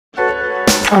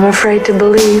I'm afraid to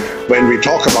believe. When we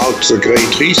talk about the Great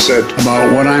Reset,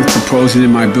 about what I'm proposing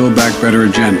in my Build Back Better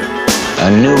agenda.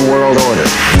 A new world order.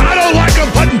 I don't like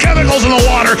them putting chemicals in the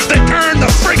water that turn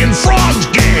the friggin' frogs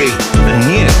gay. The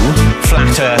new Flat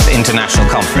Earth International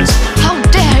Conference. How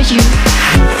dare you?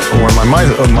 When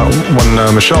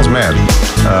Michelle's mad,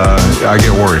 I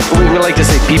get worried. We like to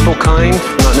say people kind,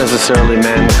 not necessarily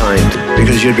mankind.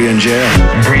 Because you'd be in jail.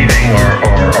 Breathing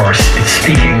or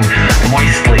speaking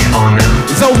moistly on them.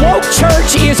 The woke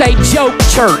church is a joke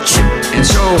church. And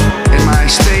so, in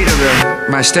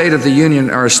my State of the Union,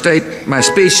 or my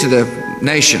speech to the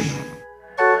nation.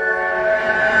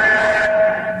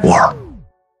 War.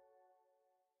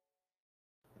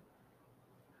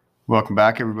 Welcome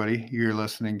back, everybody. You're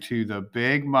listening to the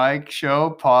Big Mike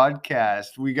Show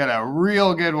podcast. We got a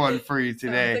real good one for you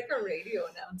today. Sounds like a radio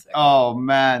announcer. Oh,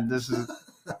 man. This is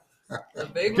the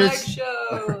Big Mike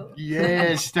Show.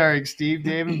 Yeah, starring Steve,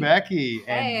 Dave, and Becky.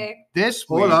 Hey. And this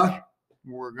week,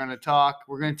 we're going to tell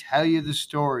you the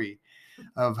story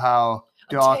of how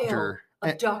Doctor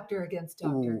against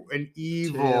Doctor. An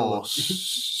evil,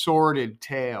 sordid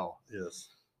tale. Yes.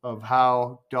 Of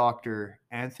how Dr.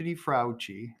 Anthony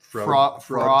Fauci,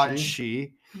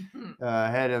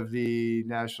 head of the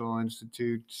National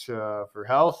Institute for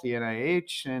Health, the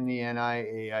NIH, and the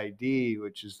NIAID,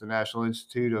 which is the National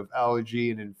Institute of Allergy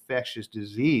and Infectious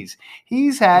Disease.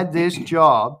 He's had this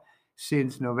job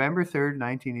since November 3rd,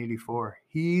 1984.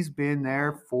 He's been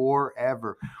there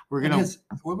forever.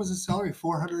 What was his salary?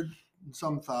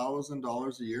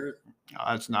 $400,000 a year?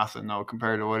 That's nothing, though,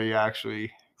 compared to what he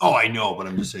actually... Oh, I know, but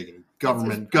I'm just saying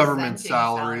government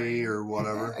salary or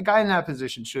whatever. A guy in that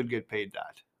position should get paid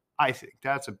that. I think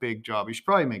that's a big job. He should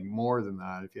probably make more than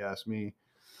that, if you ask me.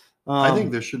 I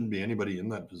think there shouldn't be anybody in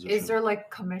that position. Is there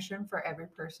like commission for every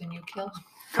person you kill?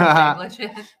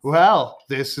 Well,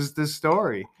 this is the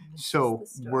story.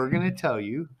 We're going to tell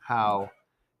you how,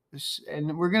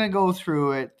 and we're going to go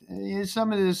through it.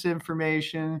 Some of this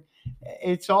information,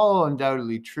 it's all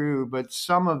undoubtedly true, but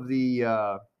some of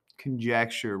the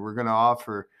conjecture we're going to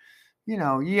offer,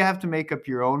 you have to make up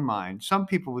your own mind. Some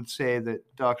people would say that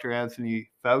Dr. Anthony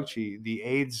Fauci, the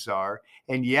AIDS czar,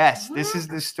 and yes, this is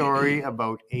the story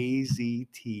about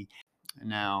AZT.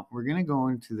 Now, we're going to go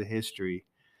into the history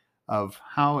of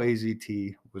how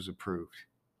AZT was approved.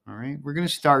 All right, we're going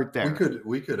to start there.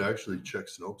 We could actually check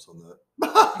Snopes on that.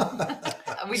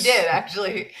 We did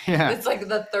actually. Yeah. It's like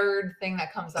the third thing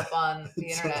that comes up on the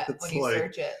internet when you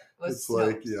search it. It's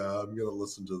like, I'm gonna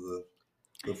listen to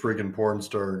the friggin' porn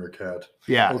star and her cat.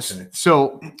 Yeah. Okay.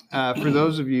 So for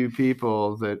those of you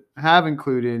people that haven't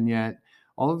clued in yet,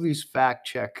 all of these fact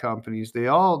check companies,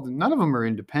 none of them are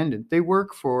independent. They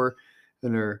work for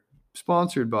and are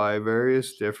sponsored by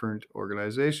various different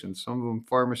organizations. Some of them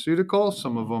pharmaceutical,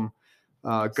 some of them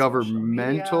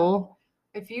governmental.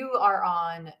 If you are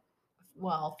on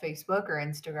Facebook or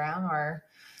Instagram or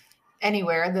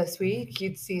anywhere this week,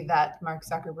 you'd see that Mark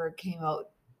Zuckerberg came out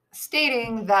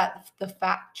stating that the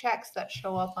fact checks that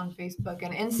show up on Facebook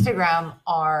and Instagram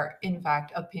are in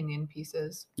fact opinion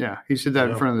pieces. Yeah, he said that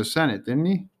in front of the Senate, didn't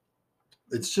he?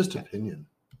 It's just opinion.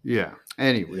 Yeah.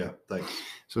 Anyway. Yeah, thanks.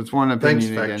 So it's one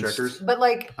opinion fact against checkers. But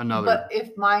another. But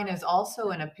if mine is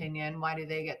also an opinion, why do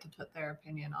they get to put their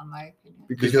opinion on my opinion?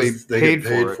 Because they get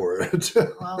paid for it.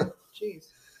 Well,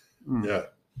 geez. Yeah.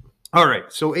 All right.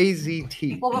 So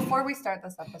AZT. Well, before we start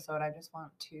this episode, I just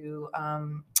want to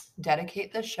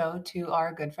dedicate the show to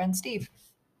our good friend Steve.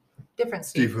 Different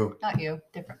Steve. Steve who? Not you.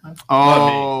 Different one.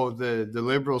 Oh, the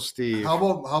liberal Steve. How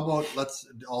about let's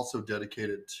also dedicate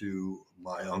it to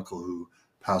my uncle who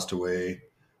passed away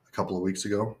a couple of weeks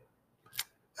ago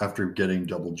after getting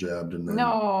double jabbed and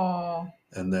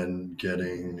then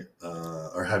getting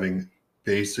or having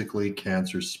basically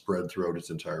cancer spread throughout his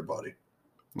entire body.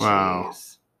 Wow.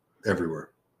 Jeez.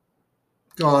 Everywhere.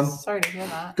 Gone. Sorry to hear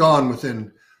that. Gone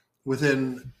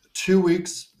within 2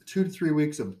 to 3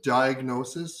 weeks of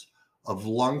diagnosis of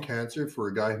lung cancer for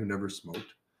a guy who never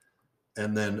smoked,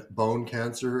 and then bone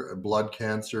cancer, blood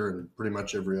cancer, and pretty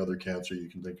much every other cancer you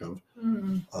can think of.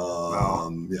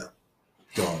 Yeah,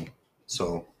 gone.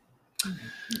 So,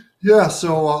 yeah.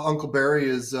 So Uncle Barry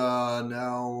is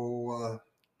now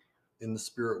in the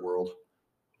spirit world,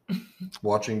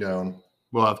 watching down.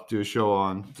 We'll have to do a show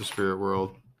on the spirit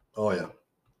world. Oh yeah.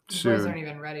 You guys aren't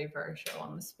even ready for a show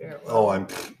on the spirit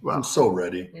world. Oh, I'm so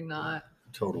ready. You're not.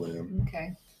 Totally am.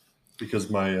 Okay. Because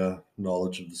my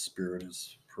knowledge of the spirit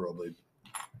is probably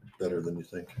better than you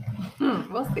think.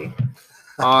 We'll see.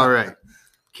 All right.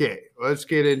 Okay, let's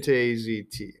get into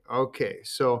AZT. Okay,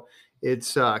 so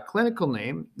it's clinical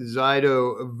name,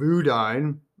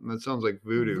 zidovudine. That sounds like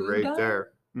voodoo right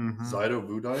there.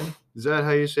 Zidovudine. Is that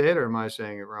how you say it, or am I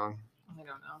saying it wrong? I don't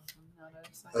know.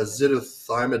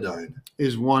 Azithromycin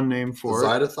Is one name for it.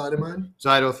 Zidothiamine?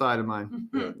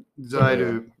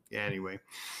 Zydo. Anyway.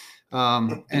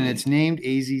 And it's named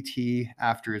AZT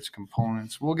after its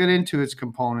components. We'll get into its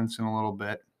components in a little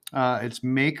bit. Its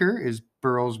maker is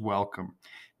Burroughs Wellcome.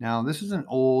 Now, this is an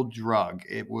old drug.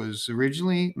 It was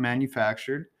originally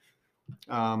manufactured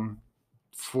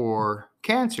for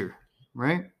cancer,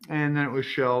 right? And then it was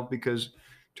shelved because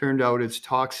turned out its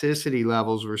toxicity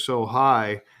levels were so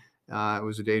high, it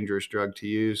was a dangerous drug to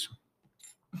use.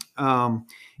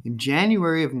 In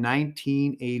January of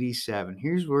 1987,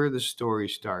 here's where the story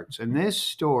starts. And this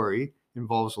story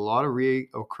involves a lot of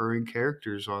reoccurring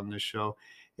characters on this show.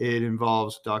 It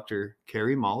involves Dr.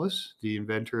 Carrie Mullis, the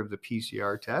inventor of the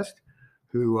PCR test,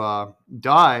 who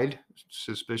died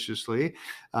suspiciously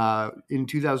in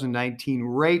 2019,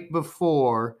 right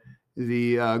before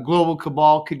the global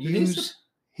cabal could use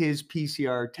his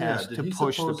PCR test to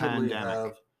push the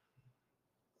pandemic.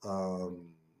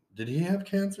 Did he have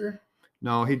cancer?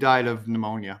 No, he died of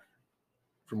pneumonia.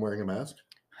 From wearing a mask?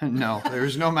 No, there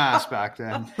was no mask back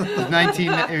then.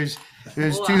 It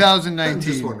was 2019. I'm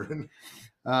just wondering.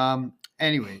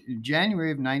 Anyway, in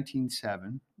January of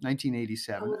 1987.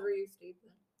 How old were you, Steve?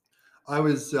 I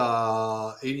was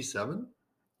 87.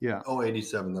 Yeah. Oh,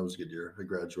 87. That was a good year. I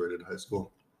graduated high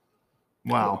school.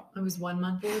 Wow. I was 1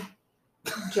 month old.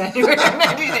 January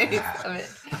 1987.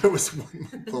 I was 1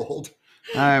 month old.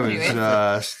 I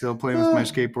was still playing with my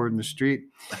skateboard in the street.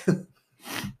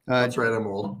 That's right, I'm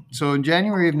old. So in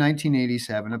January of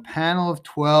 1987, a panel of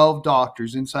 12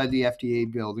 doctors inside the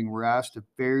FDA building were asked a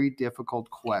very difficult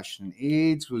question.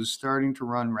 AIDS was starting to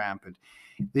run rampant.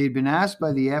 They'd been asked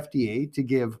by the FDA to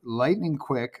give lightning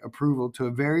quick approval to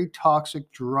a very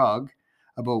toxic drug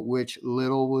about which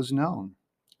little was known.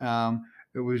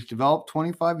 It was developed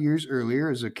 25 years earlier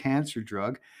as a cancer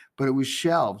drug, but it was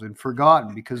shelved and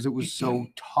forgotten because it was so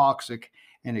toxic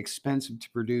and expensive to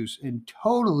produce and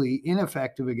totally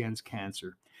ineffective against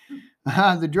cancer.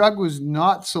 The drug was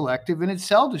not selective in its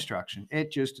cell destruction.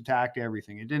 It just attacked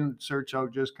everything. It didn't search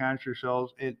out just cancer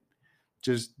cells. It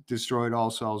just destroyed all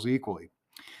cells equally.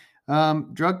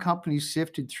 Drug companies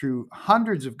sifted through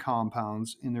hundreds of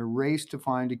compounds in their race to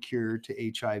find a cure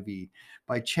to HIV.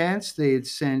 By chance, they had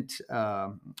sent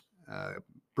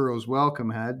Burroughs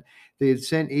Wellcome they had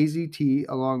sent AZT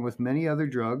along with many other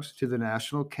drugs to the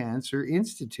National Cancer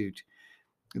Institute.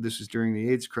 This is during the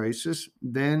AIDS crisis.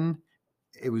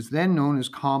 It was then known as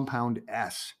Compound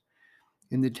S.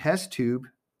 In the test tube,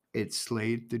 it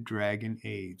slayed the dragon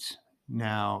AIDS.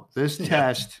 Now, this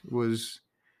test was,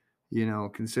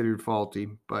 considered faulty,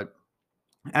 but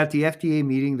at the FDA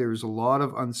meeting, there was a lot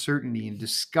of uncertainty and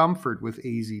discomfort with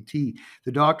AZT.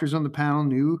 The doctors on the panel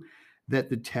knew that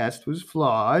the test was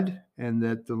flawed and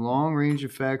that the long-range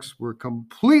effects were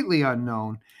completely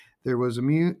unknown. There was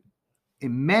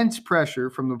immense pressure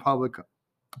from the public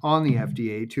on the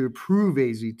FDA to approve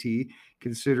AZT,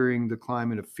 considering the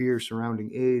climate of fear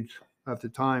surrounding AIDS at the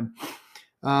time.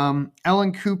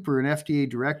 Ellen Cooper, an FDA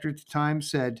director at the time,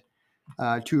 said,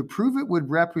 to approve it would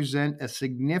represent a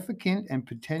significant and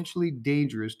potentially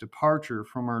dangerous departure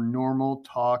from our normal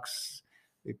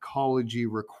toxicology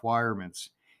requirements.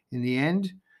 In the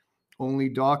end, only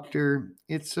Dr.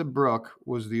 Itza Brooke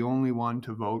was the only one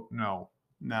to vote no.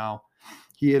 Now,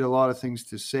 he had a lot of things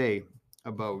to say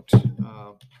about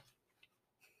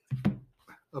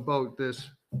this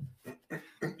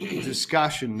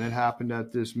discussion that happened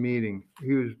at this meeting.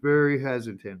 He was very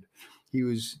hesitant. He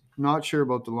was not sure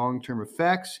about the long-term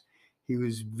effects. He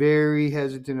was very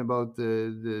hesitant about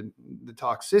the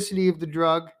toxicity of the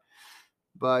drug.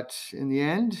 But in the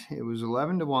end, it was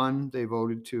 11-1. They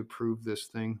voted to approve this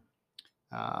thing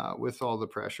with all the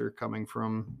pressure coming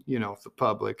from, the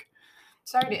public.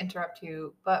 Sorry to interrupt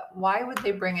you, but why would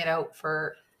they bring it out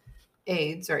for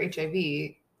AIDS or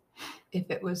HIV if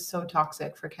it was so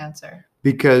toxic for cancer?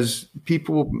 Because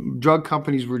drug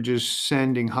companies were just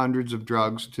sending hundreds of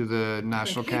drugs to the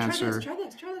National Cancer. Try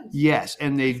this. Yes,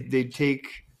 and they'd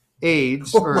take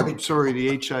AIDS,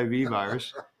 the HIV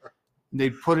virus.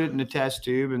 They'd put it in a test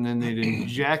tube, and then they'd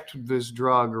inject this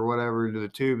drug or whatever into the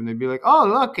tube, and they'd be like, "Oh,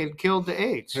 look, it killed the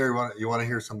AIDS." Harry, you want to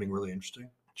hear something really interesting?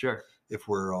 Sure. If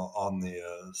we're on the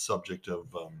subject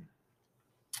of, of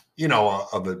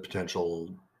a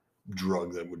potential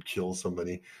drug that would kill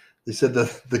somebody, they said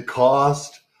that the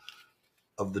cost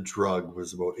of the drug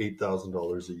was about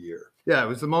 $8,000 a year. Yeah, it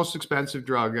was the most expensive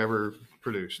drug ever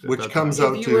produced. Which comes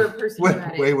out to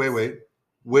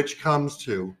which comes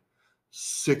to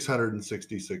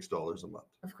 $666 a month.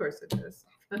 Of course it is.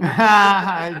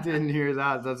 I didn't hear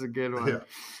that. That's a good one.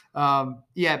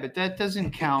 Yeah. But that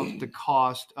doesn't count the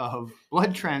cost of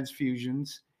blood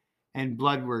transfusions and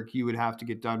blood work you would have to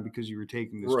get done because you were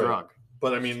taking this Right. drug.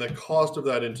 But I mean, the cost of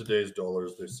that in today's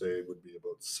dollars, they say, would be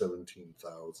about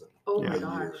 17,000. Oh my Yeah.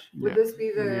 gosh! Would this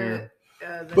be the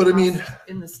But I mean, cost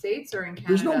in the States or in Canada?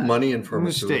 There's no money in In the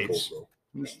pharmaceuticals, States. though.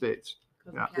 In the States.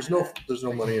 Yeah. There's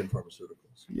no money in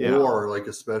pharmaceuticals. Yeah. Or like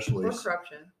especially Or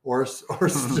corruption.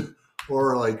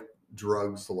 or like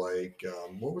drugs like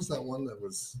what was that one that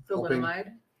was helping?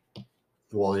 Thalidomide.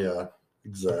 Well, yeah,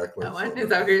 exactly. That one? Is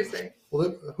that what you're saying?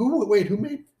 Well, who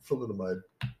made thalidomide?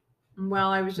 Well,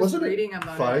 I was just Wasn't it reading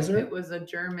about Pfizer? it. It was a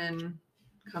German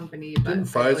company, but Didn't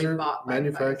apparently Pfizer bought by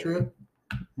manufacture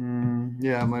Pfizer. it?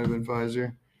 Yeah, it might have been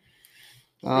Pfizer.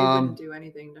 They wouldn't do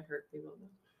anything to hurt people.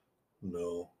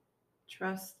 No.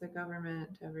 Trust the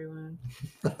government, everyone.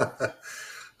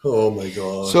 Oh my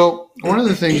God. So one of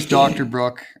the things Dr.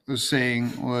 Brook was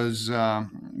saying was the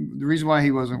reason why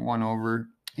he wasn't won over.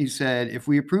 He said, if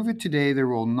we approve it today, there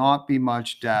will not be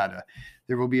much data.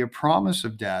 There will be a promise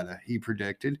of data, he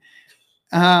predicted.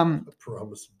 A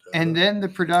promise of data. And then the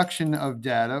production of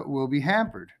data will be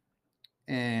hampered.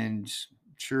 And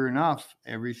sure enough,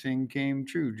 everything came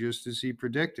true just as he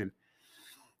predicted.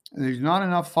 There's not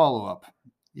enough follow-up.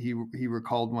 He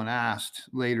recalled when asked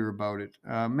later about it.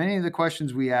 Many of the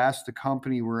questions we asked the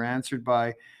company were answered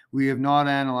by, we have not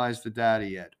analyzed the data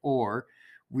yet, or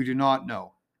we do not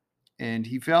know. And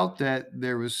he felt that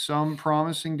there was some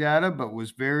promising data, but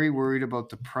was very worried about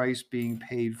the price being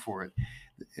paid for it.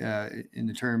 In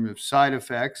the term of side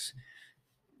effects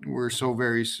were so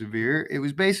very severe. It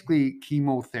was basically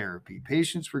chemotherapy.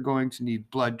 Patients were going to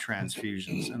need blood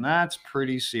transfusions, and that's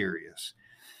pretty serious.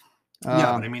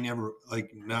 Yeah, but I mean,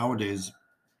 nowadays,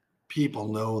 people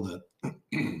know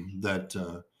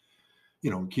that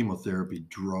chemotherapy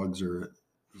drugs are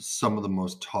some of the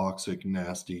most toxic,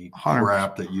 nasty 100%.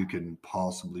 crap that you can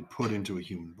possibly put into a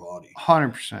human body.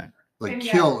 100%. Like And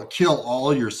kill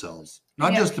all your cells,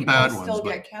 not just the bad ones. Still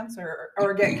But, get cancer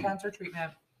or get cancer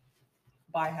treatment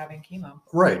by having chemo.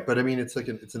 right, but I mean, it's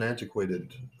an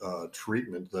antiquated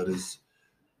treatment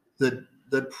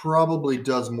that probably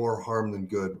does more harm than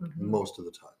good most of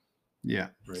the time. Yeah.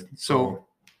 Right. So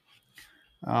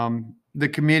the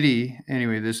committee,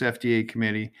 anyway, this FDA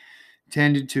committee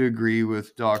tended to agree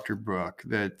with Dr. Brook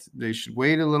that they should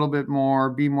wait a little bit more,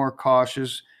 be more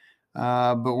cautious.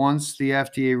 But once the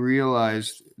FDA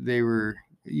realized they were,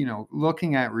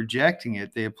 looking at rejecting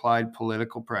it, they applied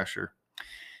political pressure.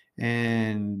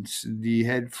 And the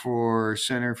head for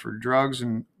Center for Drugs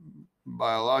and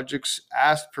Biologics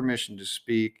asked permission to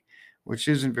speak, which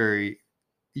isn't very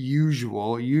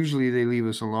usual. Usually they leave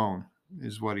us alone,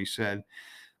 is what he said.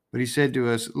 But he said to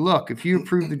us, look, if you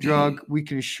approve the drug, we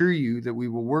can assure you that we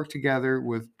will work together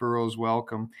with Burroughs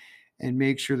Wellcome and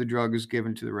make sure the drug is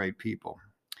given to the right people.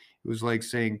 It was like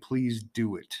saying, please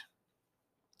do it.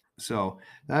 So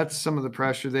that's some of the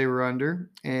pressure they were under.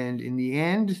 And in the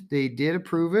end, they did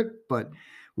approve it, but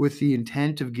with the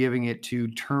intent of giving it to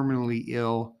terminally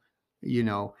ill,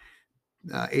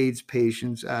 AIDS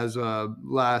patients as a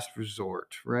last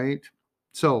resort, right?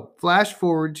 So flash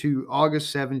forward to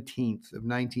August 17th of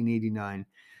 1989,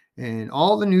 and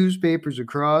all the newspapers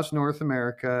across North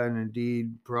America, and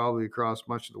indeed probably across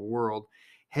much of the world,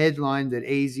 headlined that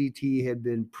AZT had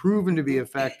been proven to be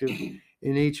effective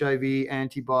in HIV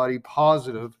antibody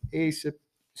positive,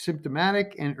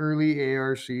 asymptomatic, and early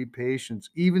ARC patients,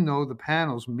 even though the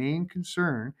panel's main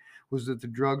concern was that the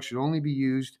drug should only be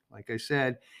used, like I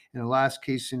said, in a last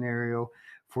case scenario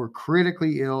for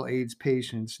critically ill AIDS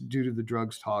patients due to the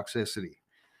drug's toxicity.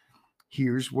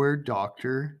 Here's where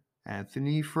Dr.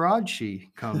 Anthony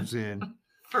Fauci comes in.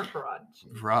 For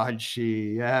Fauci.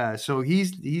 Fauci, yeah. So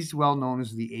he's well known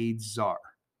as the AIDS czar,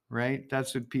 right?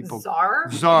 That's what people Czar,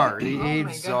 the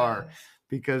AIDS czar,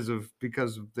 because of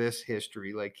this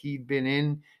history. Like he'd been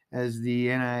in as the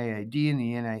NIAID and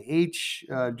the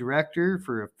NIH director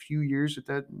for a few years at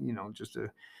that, just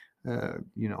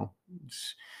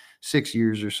 6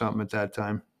 years or something at that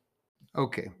time.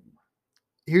 Okay,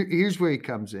 here's where he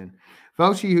comes in.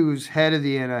 Fauci, who's head of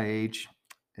the NIH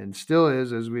and still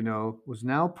is, as we know, was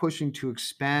now pushing to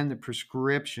expand the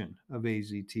prescription of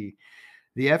AZT.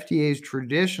 The FDA's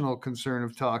traditional concern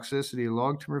of toxicity and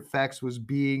long-term effects was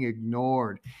being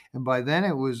ignored. And by then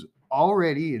it was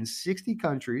already in 60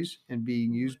 countries and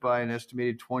being used by an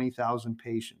estimated 20,000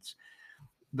 patients.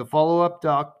 The follow-up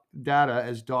data,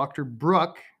 as Dr.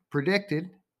 Brook predicted,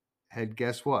 had,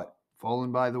 guess what,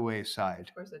 fallen by the wayside.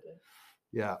 Of course it did.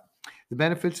 Yeah. The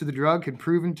benefits of the drug had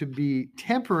proven to be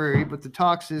temporary, but the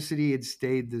toxicity had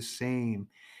stayed the same.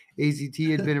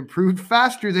 AZT had been approved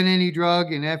faster than any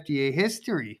drug in FDA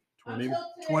history.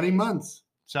 20 months.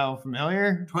 Sound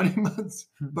familiar? 20 months.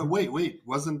 But wait.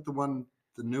 Wasn't the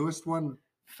newest one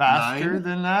Faster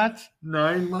than that?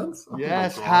 9 months? Oh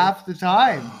Yes, half the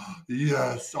time.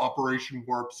 Yes, Operation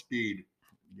Warp Speed.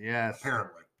 Yes.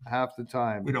 Apparently. Half the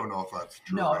time. We don't know if that's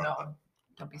true. No.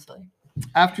 Don't be silly.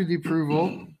 After the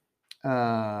approval,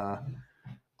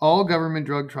 all government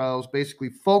drug trials basically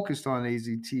focused on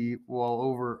AZT, while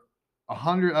over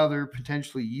 100 other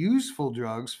potentially useful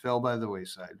drugs fell by the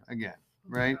wayside. Again,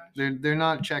 right? They're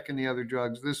not checking the other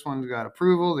drugs. This one's got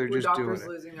approval. They're just doing it. Were doctors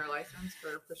losing their license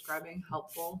for prescribing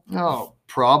helpful? Oh,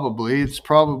 probably. It's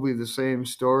probably the same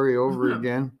story over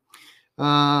again.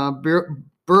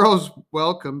 Burroughs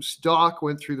Wellcome stock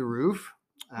went through the roof.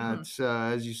 It's,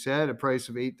 as you said, a price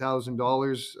of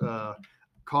 $8,000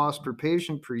 cost per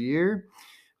patient per year.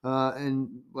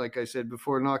 And like I said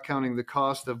before, not counting the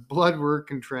cost of blood work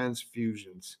and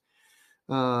transfusions.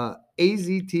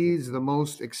 AZT is the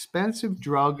most expensive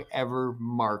drug ever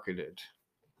marketed.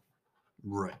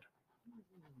 Right.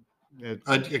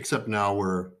 Except now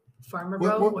we're... Pharma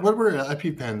what were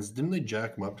EpiPens? Didn't they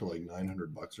jack them up to like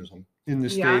 $900 or something? In the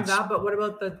States. Yeah, that, but what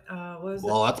about the,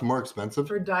 well, that's more expensive.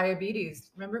 For diabetes.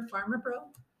 Remember Pharma Bro?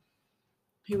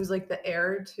 He was like the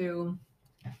heir to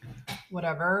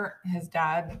whatever his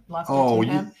dad left it to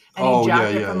him. And he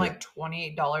jacked it from like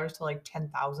 $28 to like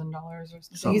 $10,000 or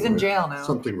something. He's in jail now.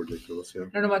 Something ridiculous, yeah. I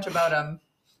don't know much about him.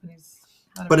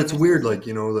 But it's weird, like,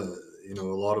 a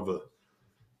lot of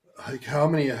like how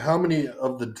many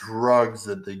of the drugs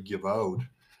that they give out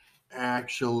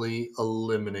actually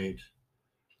eliminate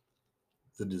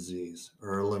the disease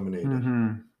or eliminate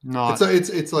it? Not.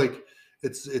 It's like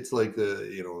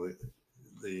the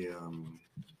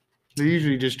they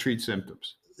usually just treat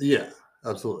symptoms. Yeah,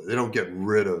 absolutely. They don't get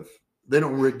rid of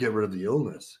the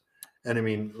illness. And I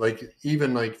mean, like,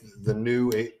 even like the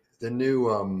new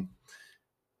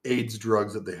AIDS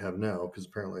drugs that they have now, because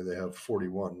apparently they have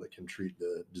 41 that can treat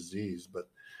the disease. But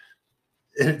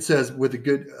it says with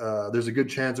there's a good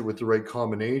chance that with the right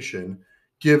combination,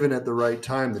 given at the right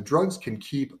time, the drugs can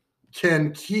keep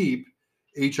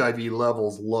HIV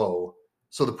levels low,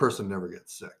 so the person never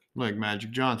gets sick. Like Magic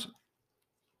Johnson.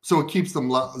 So it keeps them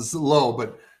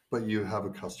low, but you have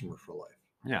a customer for life.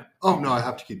 Yeah. Oh no, I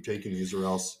have to keep taking these, or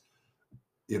else,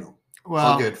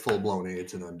 I'll get full blown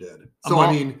AIDS and I'm dead. So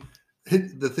I mean,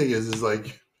 the thing is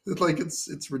like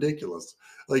it's ridiculous.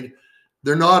 Like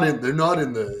they're not in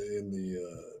the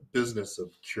business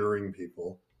of curing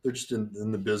people. They're just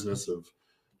in the business of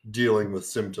dealing with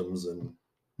symptoms and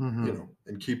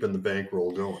and keeping the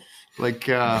bankroll going. Like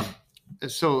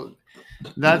so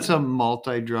that's a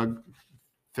multi-drug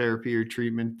therapy or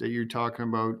treatment that you're talking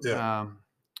about. Yeah.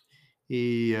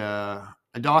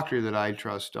 A doctor that I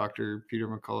trust, Dr. Peter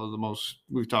McCullough,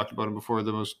 we've talked about him before,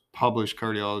 the most published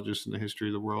cardiologist in the history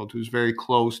of the world, who's very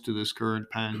close to this current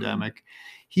pandemic.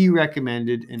 He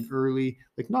recommended an early,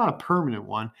 like not a permanent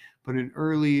one, but an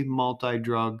early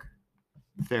multi-drug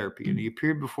therapy. And he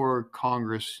appeared before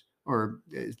Congress or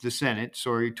the Senate,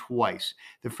 twice.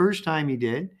 The first time he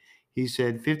did, he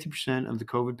said 50% of the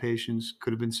COVID patients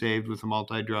could have been saved with a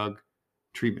multi-drug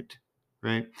treatment,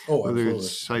 right? Oh, whether absolutely.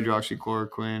 it's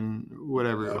hydroxychloroquine,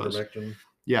 whatever it was. Ivermectin.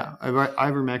 Yeah,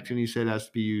 ivermectin, he said, has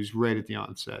to be used right at the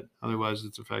onset. Otherwise,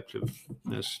 its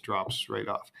effectiveness drops right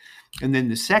off. And then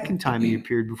the second time he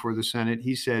appeared before the Senate,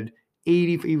 he said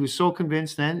he was so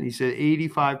convinced then, he said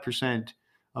 85%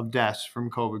 of deaths from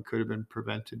COVID could have been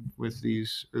prevented with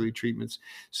these early treatments.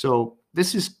 So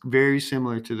this is very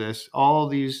similar to this. All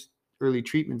these early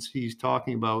treatments he's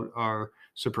talking about are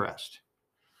suppressed.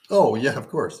 Oh yeah, of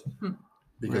course.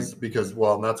 Because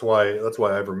and that's why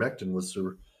ivermectin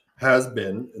has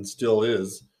been and still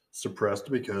is suppressed,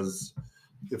 because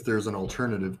if there's an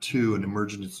alternative to an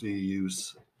emergency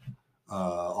use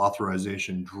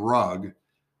authorization drug,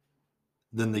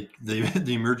 then the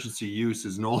emergency use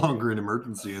is no longer an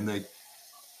emergency, and they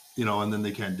and then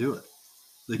they can't do it.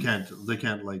 They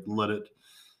can't like let it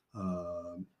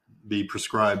be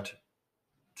prescribed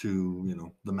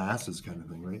to the masses, kind of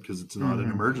thing, right? Because it's not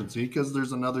an emergency, because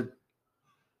there's another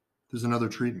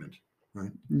treatment,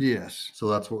 right? Yes. So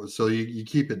that's what. So you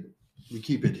keep it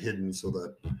hidden so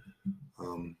that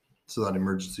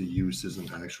emergency use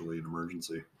isn't actually an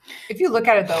emergency. If you look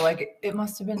at it though, like it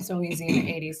must have been so easy in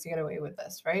the 80s to get away with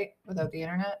this, right? Without the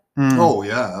internet. Oh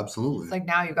yeah, absolutely. It's like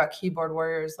now you've got keyboard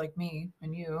warriors like me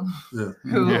and you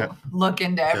who look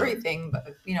into everything, but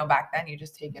back then you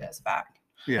just take it as fact.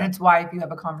 Yeah. And it's why if you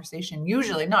have a conversation,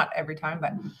 usually not every time,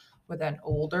 but with an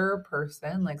older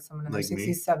person, like someone in their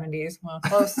 60s, 70s, well,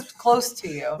 close to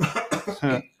you,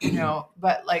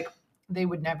 but like they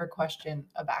would never question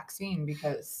a vaccine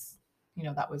because,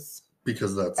 that was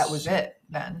it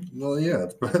then. Well, yeah,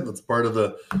 that's part of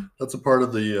the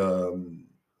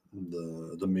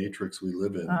matrix we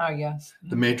live in. Oh, yes.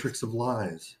 The matrix of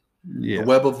lies. Yeah. The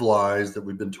web of lies that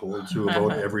we've been told to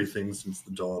about everything since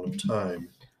the dawn of time.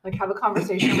 Like, have a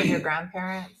conversation with your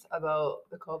grandparents about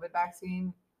the COVID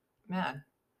vaccine. Man,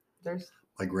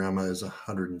 my grandma is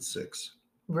 106.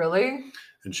 Really?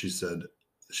 And she said,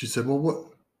 well,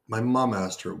 what? My mom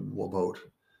asked her about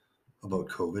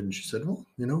COVID, and she said, well,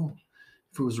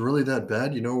 if it was really that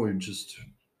bad, we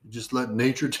just let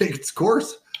nature take its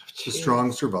course. Jeez. The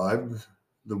strong survived,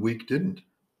 the weak didn't.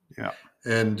 Yeah.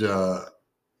 And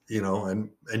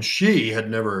and she's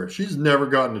never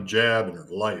gotten a jab in her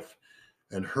life.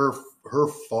 And her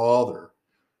father,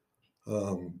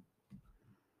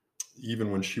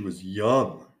 even when she was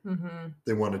young,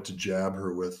 they wanted to jab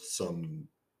her with something.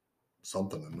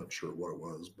 I'm not sure what it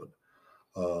was, but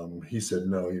he said,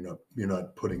 no, you're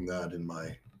not putting that in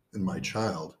my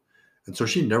child. And so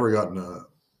she never gotten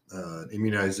an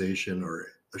immunization or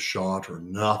a shot or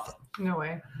nothing. No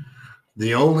way.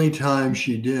 The only time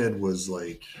she did was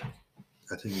like,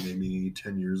 I think maybe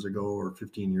 10 years ago or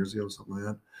 15 years ago, something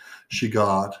like that.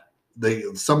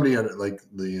 Somebody at like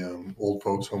the old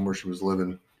folks home where she was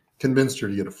living convinced her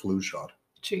to get a flu shot.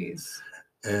 Jeez.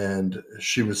 And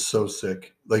she was so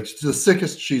sick, like the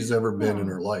sickest she's ever been in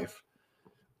her life.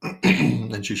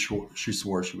 And she swore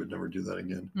she would never do that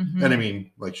again. Mm-hmm. And I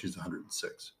mean, like, she's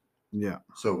 106. Yeah.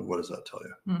 So what does that tell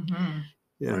you? Mm-hmm.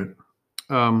 Yeah.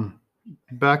 Right?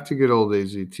 Back to good old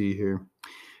AZT here.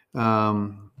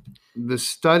 The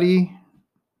study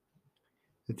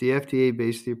that the FDA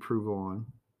based the approval on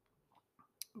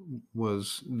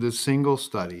was the single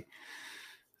study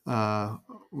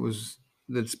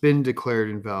that's been declared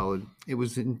invalid. It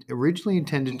was originally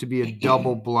intended to be a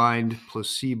double-blind,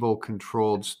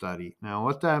 placebo-controlled study. Now,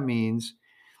 what that means,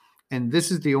 and this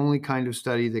is the only kind of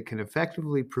study that can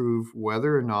effectively prove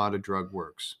whether or not a drug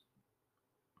works.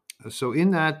 So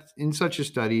in such a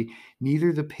study,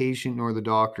 neither the patient nor the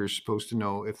doctor is supposed to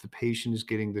know if the patient is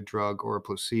getting the drug or a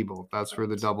placebo. That's where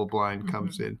the double-blind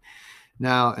comes in.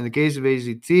 Now, in the case of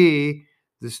AZT,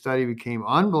 the study became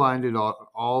unblinded on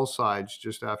all sides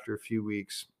just after a few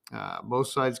weeks. Both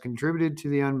sides contributed to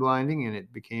the unblinding, and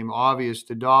it became obvious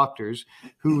to doctors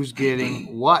who was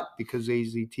getting what, because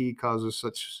AZT causes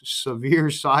such severe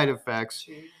side effects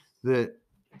that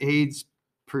AIDS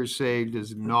per se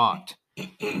does not.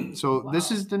 So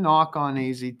this is the knock on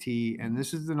AZT, and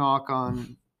this is the knock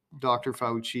on Dr.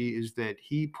 Fauci, is that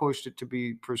he pushed it to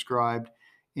be prescribed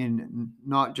in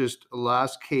not just a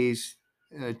last case,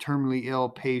 terminally ill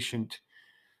patient,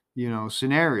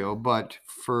 scenario, but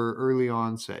for early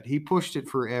onset. He pushed it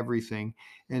for everything.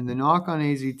 And the knock on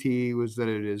AZT was that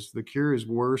the cure is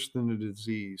worse than the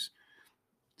disease.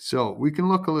 So we can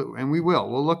look a little, and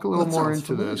we'll look a little more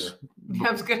into this.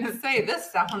 I was going to say,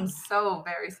 this sounds so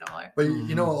very similar. But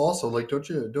also, like, don't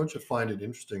you find it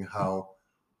interesting how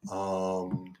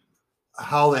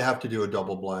they have to do a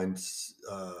double-blind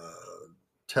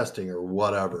testing or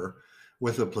whatever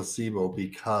with a placebo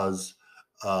because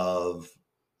of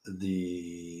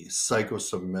the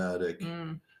psychosomatic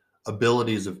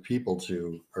abilities of people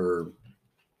to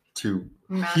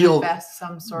manifest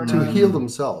some sort of heal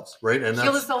themselves, right? And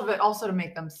heal themselves, but also to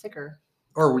make them sicker,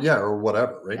 or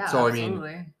whatever, right? Yeah, so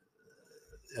absolutely.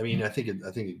 I mean, I think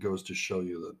it goes to show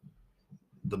you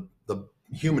that the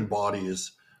human body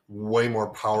is way more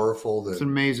powerful than it's an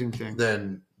amazing thing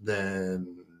than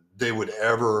they would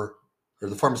ever, or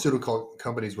the pharmaceutical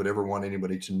companies would ever want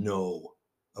anybody to know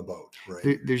about,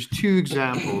 right? There's two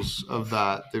examples of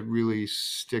that really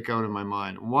stick out in my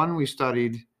mind. One we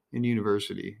studied in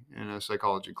university in a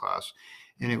psychology class,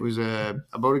 and it was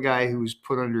about a guy who was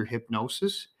put under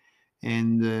hypnosis,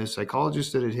 and the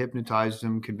psychologist that had hypnotized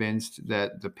him convinced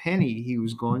that the penny he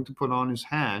was going to put on his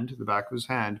hand, the back of his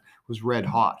hand, was red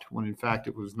hot, when in fact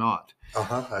it was not. I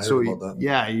heard about that.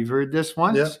 Yeah, you've heard this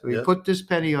one? Yeah, so he put this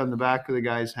penny on the back of the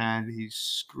guy's hand. He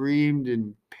screamed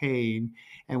in pain,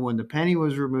 and when the penny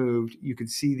was removed, you could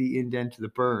see the indent to the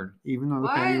burn, even though the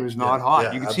penny was not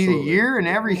hot. You could absolutely see the year and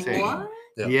everything. What?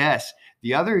 Yeah. Yes.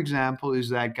 The other example is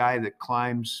that guy that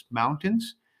climbs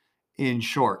mountains in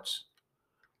shorts.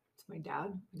 My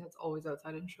dad. That's always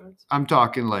outside in shorts. I'm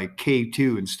talking like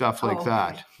K2 and stuff like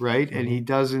that, okay. right? Mm-hmm. And he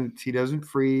doesn't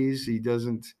freeze. He's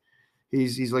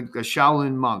like a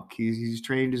Shaolin monk. He's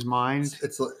trained his mind.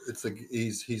 It's like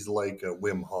he's like a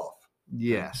Wim Hof.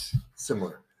 Yes.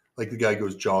 Similar. Like the guy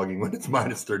goes jogging when it's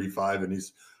minus 35 and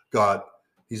he's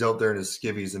out there in his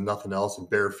skivvies and nothing else and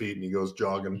bare feet, and he goes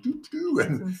jogging.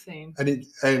 That's insane.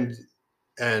 And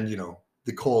the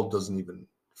the cold doesn't even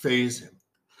phase him.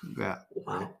 Yeah.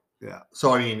 Right? Yeah.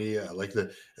 So I mean, yeah, like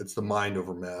it's the mind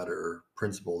over matter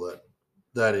principle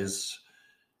that is,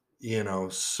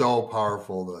 so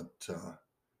powerful that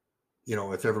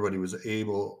if everybody was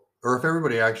able, or if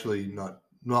everybody actually not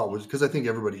was, because I think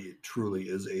everybody truly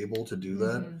is able to do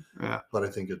that. Mm-hmm. Yeah. But I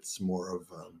think it's more of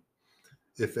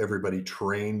if everybody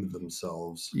trained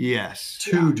themselves Yes.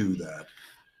 to do that.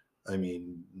 I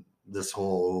mean, this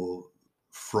whole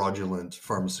fraudulent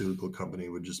pharmaceutical company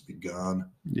would just be gone.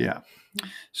 Yeah.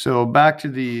 So back to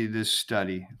this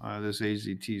study, this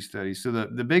AZT study. So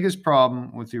the biggest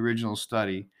problem with the original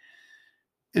study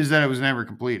is that it was never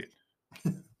completed.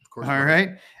 Of course. All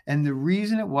right. And the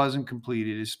reason it wasn't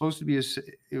completed is supposed to be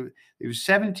it was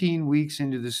 17 weeks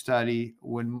into the study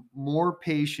when more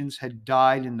patients had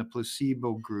died in the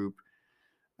placebo group.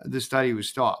 The study was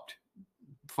stopped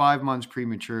 5 months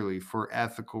prematurely for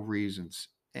ethical reasons.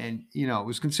 And, it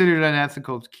was considered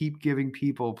unethical to keep giving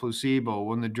people placebo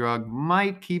when the drug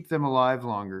might keep them alive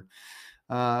longer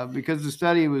because the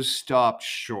study was stopped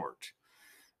short.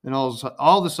 And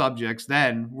all the subjects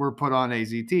then were put on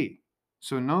AZT.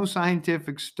 So no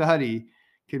scientific study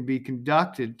can be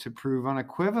conducted to prove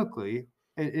unequivocally,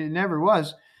 it never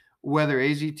was, whether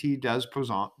AZT does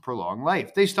prolong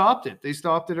life. They stopped it. They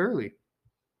stopped it early.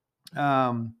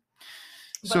 But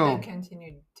then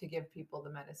continued to give people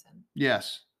the medicine.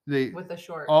 Yes. With the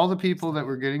short. All the people that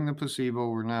were getting the placebo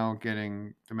were now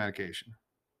getting the medication.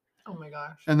 Oh my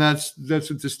gosh. And that's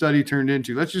what the study turned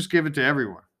into. Let's just give it to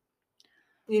everyone.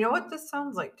 You know what this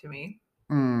sounds like to me?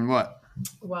 What?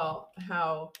 Well,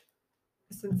 how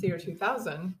since the year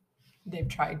 2000, they've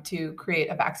tried to create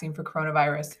a vaccine for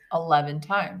coronavirus 11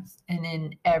 times. And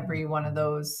in every one of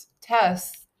those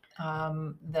tests,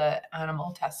 the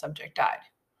animal test subject died.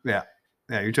 Yeah.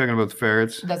 Yeah, you're talking about the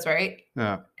ferrets. That's right.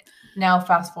 Yeah. Now,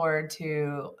 fast forward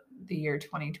to the year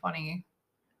 2020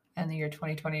 and the year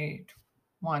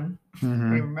 2021.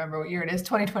 Mm-hmm. Remember what year it is?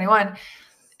 2021.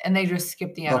 And they just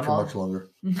skipped the animal. Not for much longer.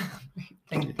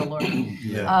 Thank the Lord.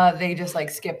 Yeah. They just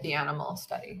skipped the animal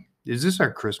study. Is this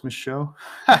our Christmas show?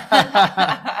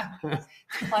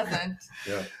 Pleasant.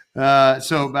 Yeah.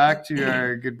 So back to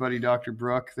our good buddy, Dr.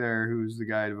 Brooke there, who's the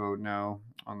guy to vote no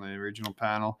on the original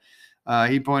panel.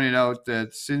 He pointed out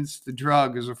that since the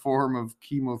drug is a form of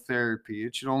chemotherapy,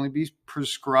 it should only be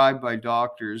prescribed by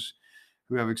doctors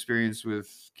who have experience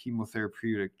with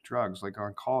chemotherapeutic drugs, like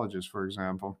oncologists, for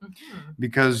example,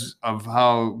 because of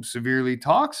how severely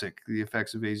toxic the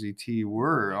effects of AZT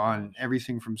were on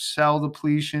everything from cell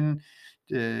depletion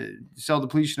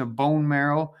of bone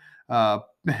marrow.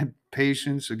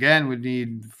 Patients, again, would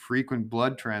need frequent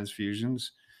blood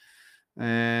transfusions.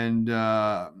 And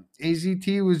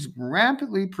AZT was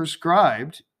rampantly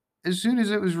prescribed as soon as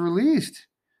it was released.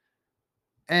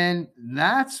 And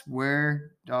that's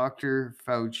where Dr.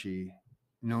 Fauci,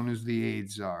 known as the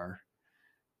AIDS Czar,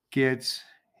 gets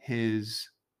his,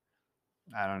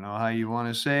 I don't know how you want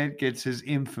to say it, gets his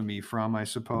infamy from, I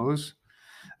suppose.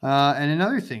 And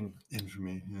another thing.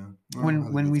 Infamy, yeah.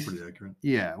 When pretty accurate.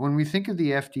 Yeah, when we think of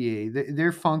the FDA,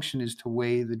 their function is to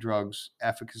weigh the drug's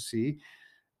efficacy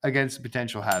against the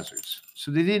potential hazards.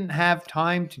 So they didn't have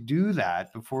time to do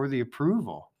that before the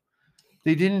approval.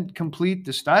 They didn't complete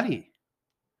the study.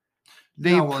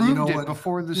 They approved it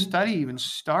before the study even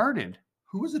started.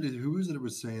 Who was it? Who was it? It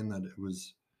was saying that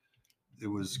it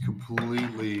was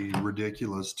completely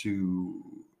ridiculous to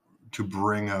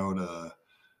bring out a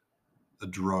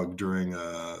drug during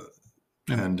a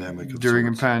pandemic. During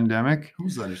a pandemic? Who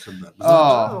was that who said that?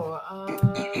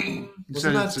 You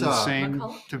said it's insane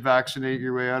to vaccinate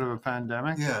your way out of a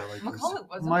pandemic? Yeah, McCullough,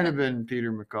 wasn't might it? have been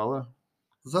Peter McCullough.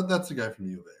 That's the guy from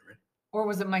the U of A, right? Or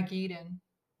was it Mike Eden?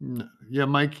 No. Yeah,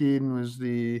 Mike Eden was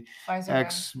the Pfizer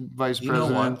ex-vice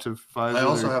president of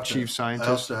Pfizer, chief scientist.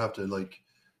 I also have to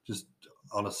just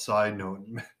on a side note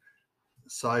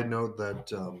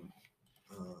that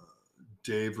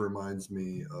Dave reminds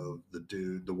me of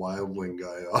the wildling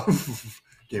guy of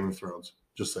Game of Thrones.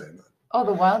 Just saying that. Oh,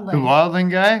 the wildling. The wildling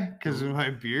guy? Because of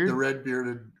my beard? The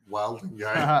red-bearded wildling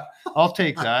guy. I'll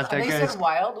take that. They said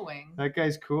Wild Wing. That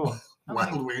guy's cool.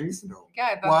 Wild Wings? No.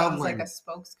 Yeah, I thought that was like a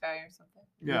spokes guy or something.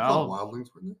 Yeah, wildlings,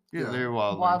 weren't they? Yeah, they're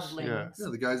wildlings. Wildlings. Yeah,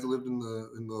 the guys that lived in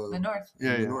the north.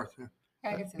 Yeah, the north. Yeah.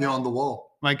 I can see Yeah, that. on the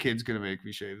wall. My kid's gonna make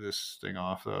me shave this thing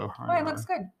off, though. Oh, it looks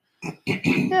good.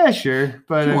 Yeah, sure,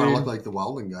 but you want to look like the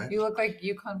wildling guy. You look like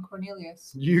Yukon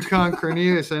Cornelius. Yukon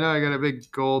Cornelius. I know. I got a big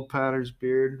gold Patter's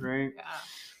beard, right? Yeah.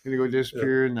 Gonna go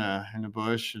disappear in the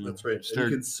bush, and that's right. Start...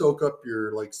 And you can soak up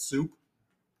your soup,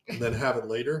 and then have it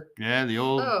later. Yeah, the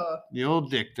old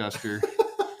dick duster.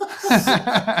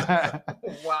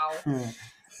 Wow.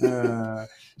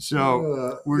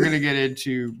 So we're going to get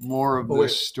into more of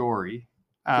this story.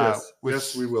 Yes,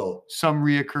 we will. Some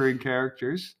reoccurring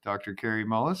characters: Dr. Carrie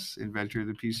Mullis, inventor of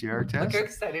the PCR test. Look how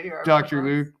excited you are. Dr.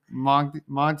 Luc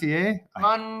Montagnier.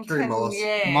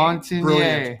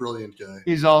 Brilliant guy.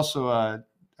 He's also a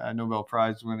Nobel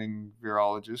Prize winning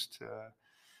virologist.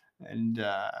 And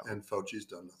Fauci's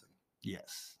done nothing.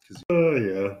 Yes. Oh,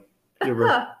 yeah.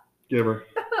 Give her.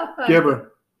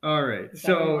 All right. Is that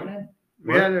So what you wanted?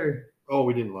 we had her. Oh,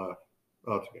 we didn't laugh.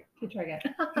 Oh, it's okay. You try again.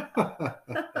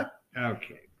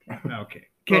 Okay.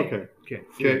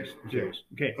 Serious.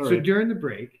 Okay. All So right. during the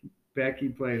break, Becky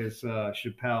played us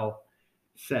Chappelle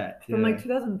set From like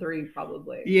 2003,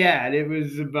 probably. Yeah, and it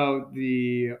was about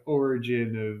the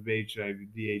origin of HIV,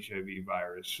 the HIV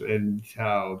virus, and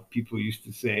how people used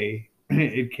to say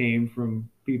it came from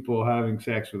people having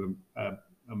sex with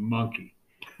a monkey.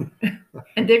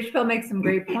 And Dave Chappelle makes some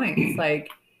great points. Like,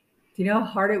 do you know how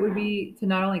hard it would be to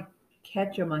not only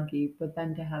catch a monkey, but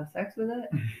then to have sex with it?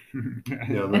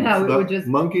 Yeah, And how it would just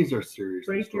monkeys are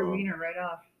seriously break strong. your wiener right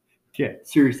off. Okay.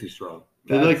 Seriously strong.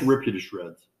 They like rip you to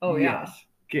shreds. Oh, yeah. Yes.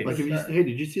 Okay. Like, hey,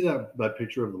 did you see that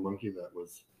picture of the monkey that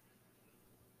was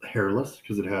hairless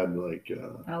because it had like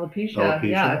alopecia?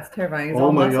 Yeah, it's terrifying. It's oh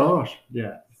all my muscle. gosh!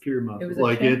 Yeah, pure muscle. It was a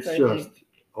Like chimp, it's I just think.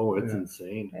 it's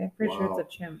insane. I'm pretty sure Wow.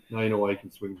 it's a chimp. Now you know why I can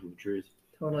swing from the trees.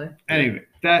 Totally. Anyway,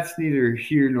 that's neither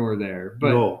here nor there.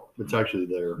 But no, it's actually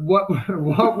there. What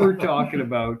we're talking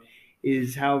about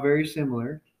is how very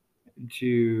similar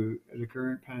to the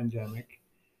current pandemic,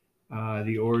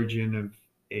 the origin of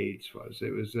AIDS was.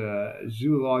 It was a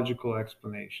zoological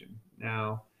explanation.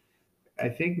 Now, I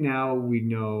think now we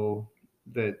know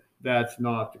that that's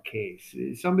not the case.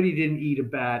 Somebody didn't eat a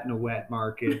bat in a wet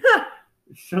market.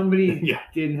 Somebody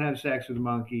didn't have sex with a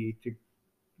monkey to,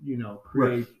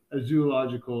 create a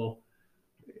zoological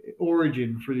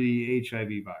origin for the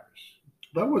HIV virus.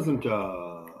 That wasn't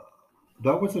a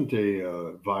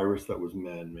virus that was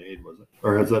man-made, was it?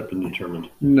 Or has that been determined?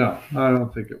 No, I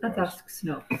don't think it was. Let's ask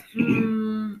Snopes.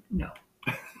 No.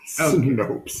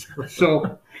 Snopes.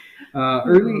 So,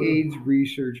 early AIDS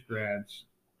research grants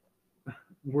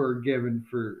were given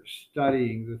for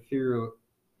studying the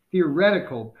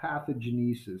theoretical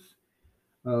pathogenesis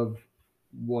of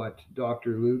what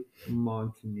Dr. Luc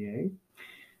Montagnier,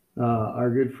 our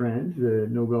good friend, the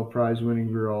Nobel Prize winning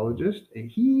virologist, and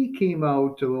he came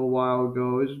out a little while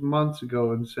ago, it was months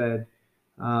ago, and said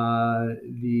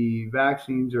the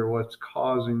vaccines are what's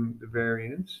causing the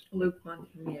variants. Luc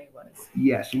Montagnier was.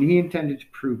 Yes, and he intended to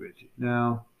prove it.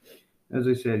 Now, as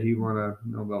I said, he won a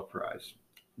Nobel Prize.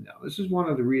 Now, this is one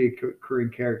of the recurring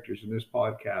characters in this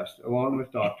podcast, along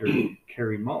with Dr.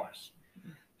 Carrie Mullis.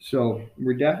 So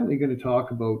we're definitely going to talk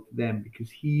about them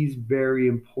because he's very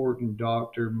important,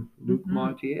 Dr. Luc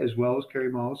Montagnier, as well as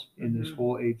Carrie Mullis, in this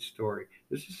whole AIDS story.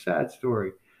 This is a sad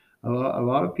story. A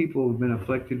lot of people have been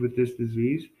afflicted with this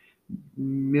disease.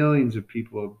 Millions of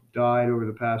people have died over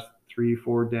the past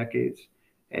 3-4 decades.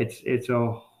 It's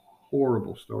a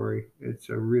horrible story. It's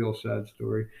a real sad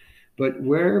story. But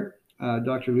where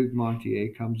Dr. Luc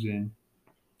Montagnier comes in,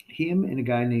 him and a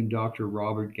guy named Dr.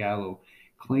 Robert Gallo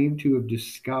claimed to have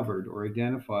discovered or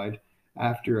identified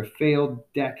after a failed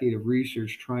decade of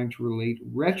research trying to relate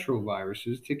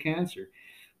retroviruses to cancer.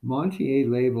 Montagnier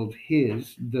labeled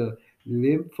his the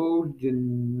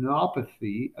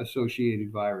lymphadenopathy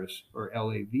associated virus, or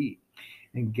LAV,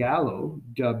 and Gallo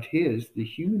dubbed his the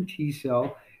human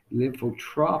T-cell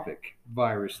lymphotropic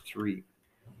virus 3,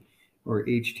 or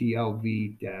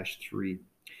HTLV-3.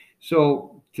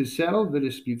 So to settle the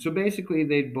dispute, so basically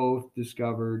they'd both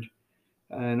discovered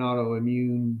an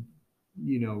autoimmune,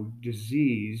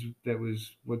 disease that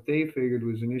was what they figured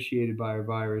was initiated by a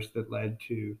virus that led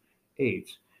to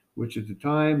AIDS, which at the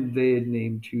time they had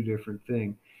named two different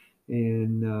things.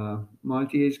 In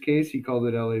Montagner's case, he called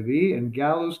it LAV. In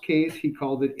Gallo's case, he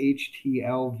called it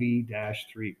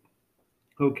HTLV-3.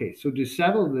 Okay, so to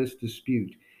settle this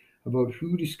dispute about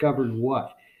who discovered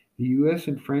what, the U.S.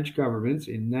 and French governments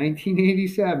in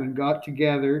 1987 got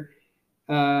together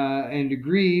and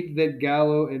agreed that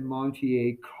Gallo and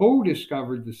Montagnier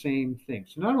co-discovered the same thing.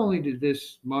 So not only did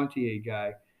this Montagnier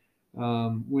guy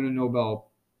win a Nobel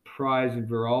Prize in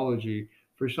virology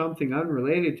for something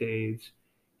unrelated to AIDS,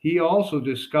 he also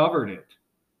discovered it,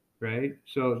 right?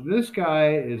 So this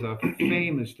guy is a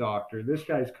famous doctor. This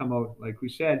guy's come out, like we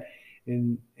said,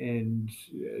 and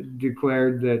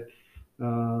declared that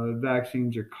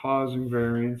vaccines are causing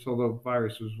variants, although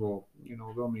viruses will,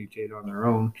 they'll mutate on their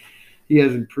own. He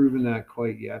hasn't proven that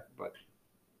quite yet, but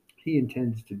he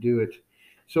intends to do it.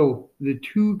 So the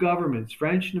two governments,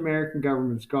 French and American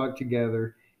governments, got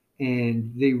together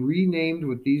and they renamed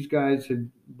what these guys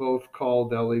had both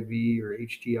called LAV or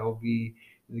HTLV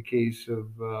in the case of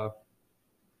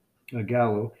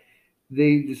Gallo.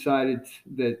 They decided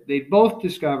that they both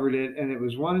discovered it, and it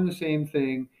was one and the same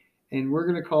thing, and we're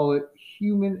going to call it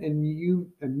human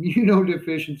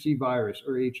immunodeficiency virus,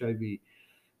 or HIV.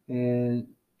 And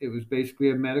it was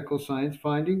basically a medical science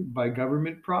finding by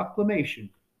government proclamation.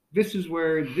 This is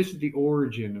the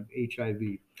origin of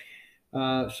HIV.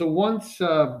 So once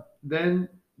then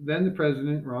the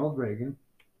president, Ronald Reagan,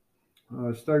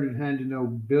 started handing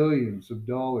out billions of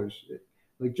dollars,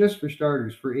 like just for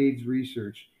starters, for AIDS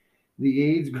research. The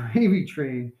AIDS gravy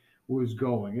train was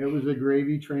going. It was a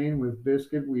gravy train with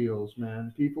biscuit wheels,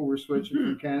 man. People were switching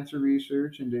from cancer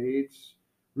research into AIDS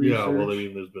research. Yeah, well, I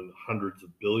mean, there's been hundreds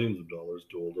of billions of dollars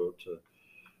doled out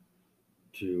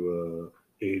to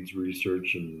AIDS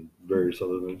research and various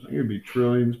other things. It'd be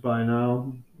trillions by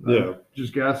now. Yeah.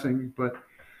 Just guessing, but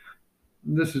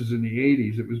this is in the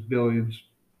 80s. It was billions.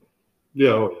 Yeah,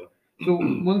 oh yeah. So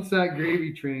once that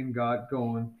gravy train got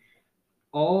going,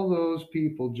 all those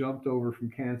people jumped over from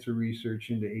cancer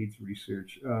research into AIDS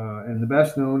research. And the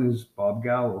best known is Bob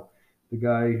Gallo, the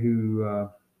guy who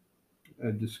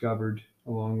discovered,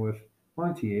 along with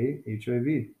Montier,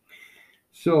 HIV.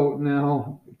 So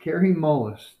now, Carrie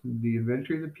Mullis, the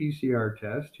inventor of the PCR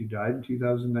test, who died in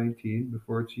 2019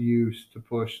 before its use to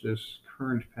push this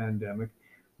current pandemic,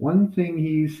 one thing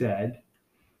he said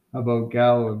about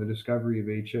Gallo and the discovery of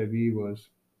HIV was,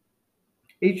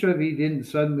 HIV didn't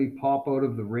suddenly pop out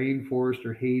of the rainforest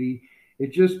or Haiti.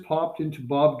 It just popped into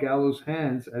Bob Gallo's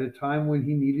hands at a time when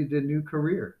he needed a new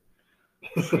career.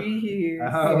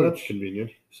 Oh, that's convenient.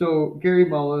 So Gary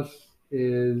Mullis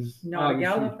is not a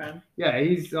Gallo fan. Yeah,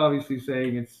 he's obviously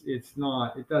saying it's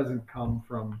not. It doesn't come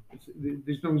from.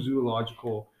 There's no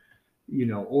zoological,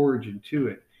 origin to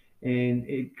it, and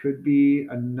it could be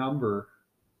a number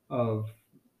of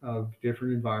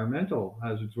different environmental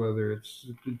hazards, whether it's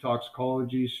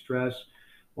toxicology, stress,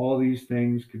 all these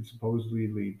things could supposedly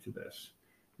lead to this.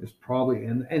 It's probably,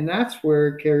 and that's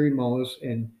where Carrie Mullis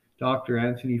and Dr.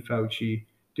 Anthony Fauci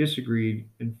disagreed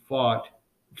and fought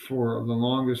for the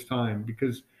longest time,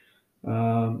 because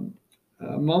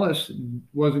Mullis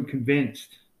wasn't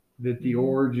convinced that the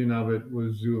origin of it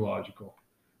was zoological,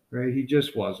 right? He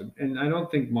just wasn't. And I don't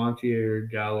think Montier or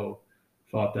Gallo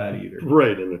thought that either.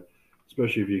 Right, and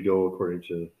especially if you go according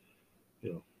to,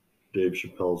 Dave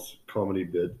Chappelle's comedy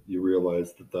bit, you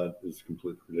realize that is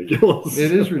completely ridiculous.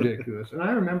 It is ridiculous. And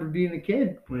I remember being a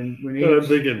kid when I'm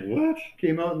thinking, what?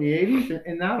 Came out in the 80s,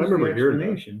 and that was the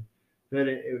explanation. That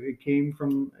it came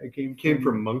from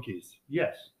monkeys.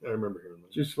 Yes, I remember hearing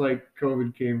that. Just like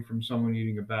COVID came from someone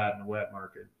eating a bat in a wet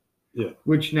market. Yeah,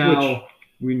 which now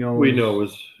we know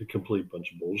is a complete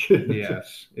bunch of bullshit.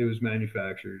 Yes, it was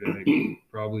manufactured, and it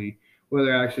probably,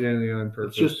 whether accidentally or on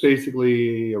purpose. It's just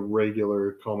basically a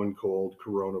regular common cold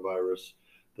coronavirus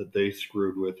that they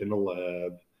screwed with in a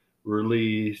lab,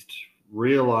 realized,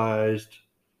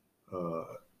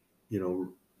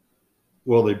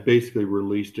 they basically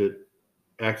released it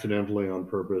accidentally on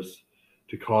purpose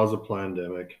to cause a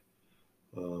pandemic.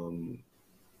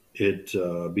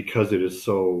 Because it is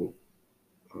so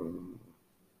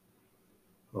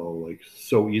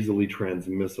so easily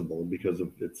transmissible because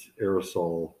of its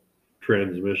aerosol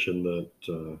transmission that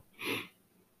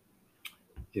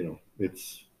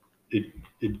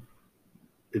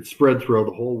it spread throughout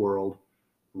the whole world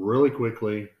really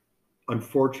quickly.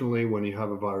 Unfortunately, when you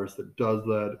have a virus that does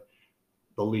that,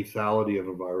 the lethality of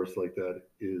a virus like that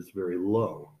is very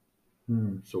low.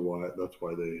 So that's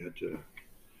why they had to,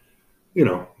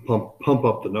 pump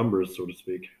up the numbers, so to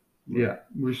speak. Yeah,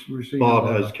 we're seeing. Bob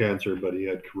has cancer, but he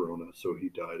had corona, so he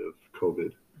died of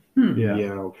COVID.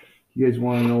 Yeah. Okay. You guys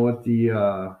want to know what the?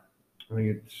 I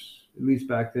think it's at least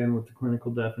back then what the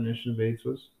clinical definition of AIDS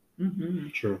was. Mm-hmm.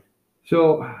 Sure.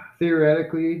 So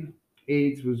theoretically,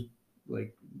 AIDS was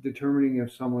like determining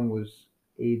if someone was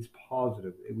AIDS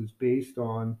positive. It was based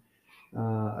on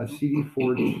a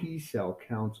CD4 T cell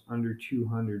counts under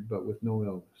 200, but with no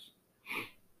illness.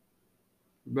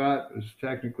 That was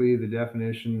technically the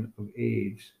definition of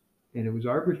AIDS, and it was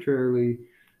arbitrarily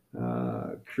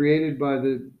created by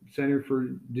the Center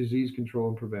for Disease Control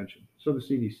and Prevention, so the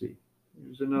CDC. It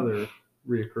was another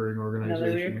reoccurring organization.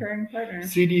 Another reoccurring partner.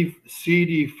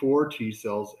 CD4 T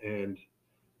cells and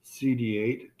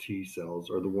CD8 T cells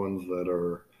are the ones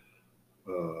that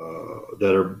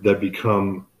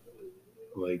become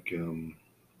like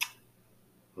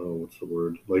what's the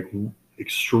word? Like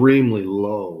extremely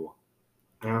low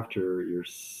after your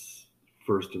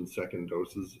first and second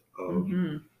doses of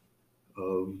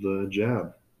the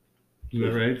jab. Is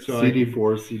that right? So CD4,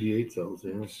 CD8 cells,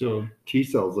 yeah. So T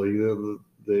cells, like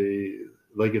they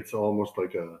like it's almost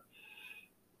like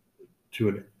to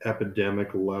an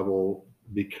epidemic level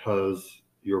because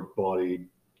your body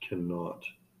cannot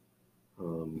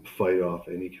fight off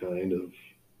any kind of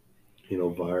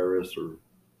virus or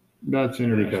that's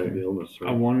any interesting. kind of illness. Right?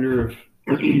 I wonder if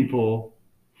people,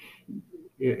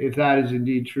 if that is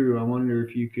indeed true, I wonder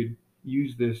if you could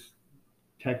use this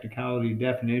technicality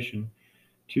definition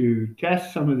to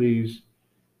test some of these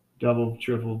double,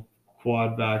 triple,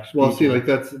 quad vax. Well, see, like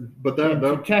that's, but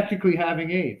that technically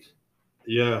having AIDS.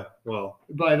 Yeah, well,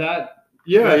 by that.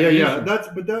 Yeah. I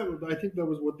think that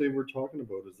was what they were talking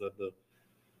about. Is that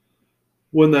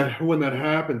when that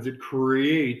happens, it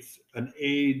creates an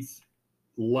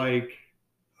AIDS-like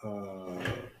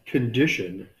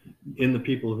condition in the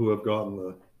people who have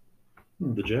gotten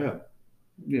the jab.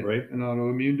 Yeah, right. An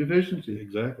autoimmune deficiency.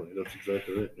 Exactly. That's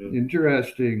exactly right. Yeah.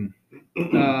 Interesting.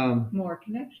 More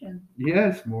connection.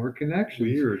 Yes, more connections.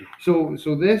 Weird. So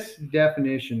this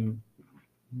definition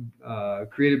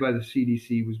created by the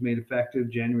CDC was made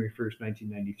effective January 1st,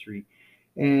 1993.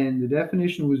 And the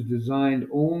definition was designed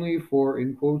only for,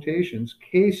 in quotations,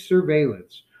 case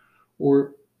surveillance,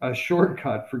 or a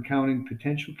shortcut for counting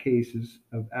potential cases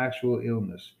of actual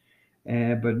illness,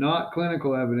 but not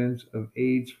clinical evidence of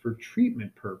AIDS for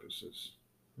treatment purposes.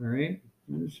 All right?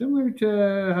 And similar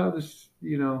to how this,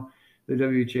 the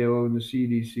WHO and the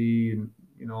CDC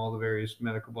and all the various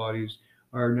medical bodies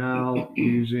are now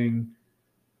using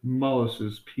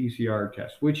Mullis's PCR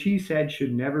test, which he said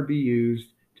should never be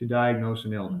used to diagnose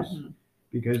an illness,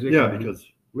 because it can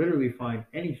literally find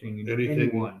anything in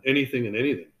anyone. Anything and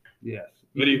anything. Yes.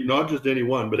 Not just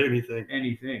anyone, but anything.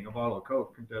 Anything. A bottle of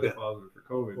Coke can test positive for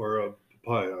COVID. Or a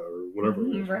papaya or whatever.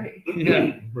 Right.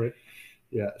 Yeah. Right.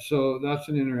 Yeah. So that's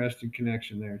an interesting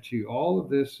connection there too. All of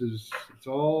this it's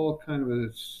all kind of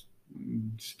a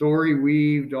story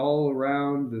weaved all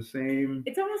around the same.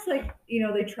 It's almost like,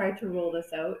 they tried to roll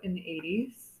this out in the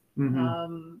 80s.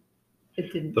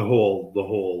 It didn't. The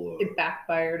whole. It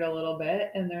backfired a little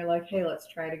bit, and they're like, "Hey, let's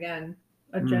try it again."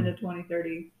 Agenda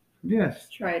 2030. Yes. Let's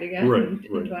try it again in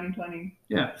 2020.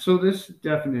 Yeah. So this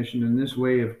definition and this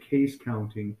way of case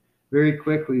counting very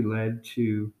quickly led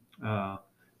to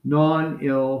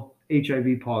non-ill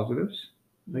HIV positives,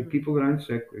 like people that aren't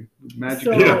sick, like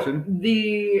Magic Johnson.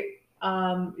 The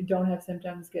don't have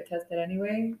symptoms, get tested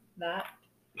anyway. That.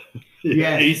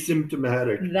 Yes.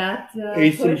 Asymptomatic. That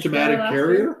asymptomatic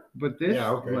carrier. But this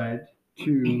led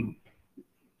to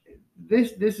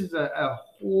this. This is a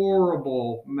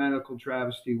horrible medical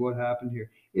travesty. What happened here?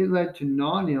 It led to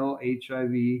non-ill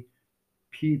HIV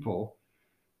people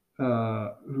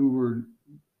who were,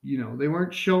 they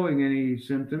weren't showing any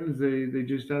symptoms. They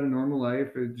just had a normal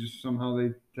life. It just somehow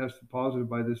they tested positive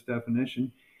by this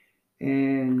definition.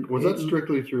 And was that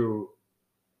strictly through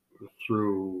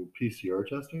PCR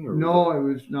testing? Or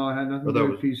it had nothing to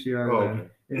do with PCR.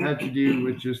 It had to do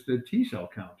with just the T cell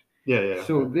count. Yeah.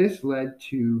 So this led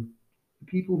to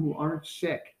people who aren't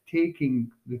sick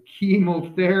taking the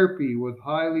chemotherapy with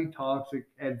highly toxic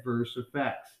adverse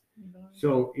effects.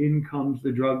 So in comes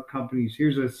the drug companies.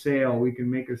 Here's a sale. We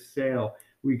can make a sale.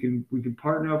 We can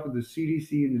partner up with the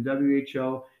CDC and the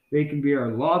WHO. They can be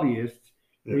our lobbyists.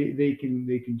 Yeah. They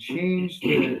can change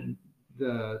the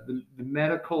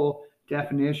medical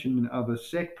definition of a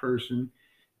sick person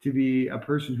to be a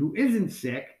person who isn't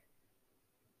sick,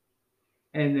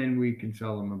 and then we can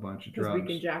sell them a bunch of drugs. We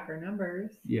can jack our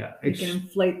numbers. Yeah, we can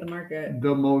inflate the market.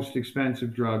 The most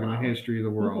expensive drug in the history of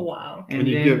the world. Wow! And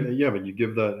you give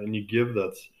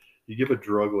a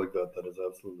drug like that is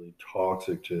absolutely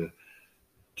toxic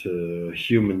to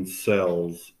human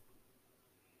cells.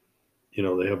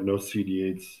 They have no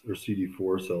CD8s or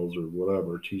CD4 cells or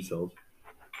whatever, T cells.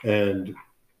 And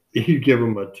you give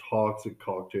them a toxic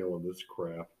cocktail of this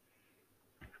crap.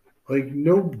 Like,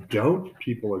 no doubt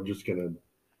people are just going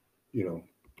to,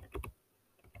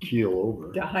 keel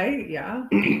over. Die, yeah.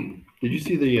 Did you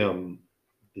see the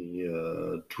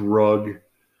drug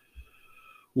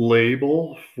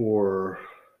label for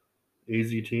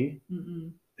AZT?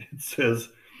 Mm-mm. It says...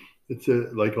 It's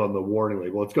like on the warning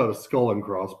label. It's got a skull and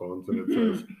crossbones, and it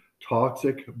says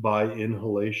toxic by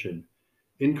inhalation,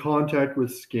 in contact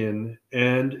with skin,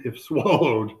 and if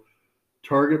swallowed,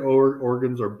 target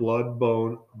organs are blood,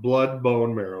 bone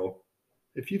marrow.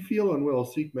 If you feel unwell,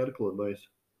 seek medical advice.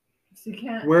 So you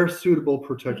can't wear suitable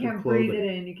protective clothing. You can't breathe it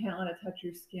in. You can't let it touch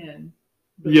your skin.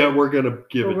 Yeah, we're gonna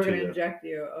give it to you. We're gonna inject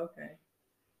you. Okay.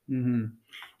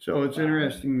 So it's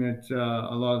interesting that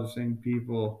a lot of the same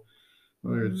people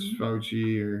whether it's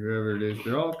Fauci or whoever it is,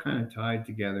 they're all kind of tied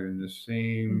together in the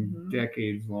same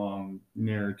decades-long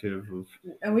narrative of.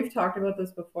 And we've talked about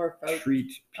this before. Fauci,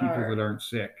 treat people that aren't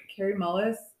sick. Kerry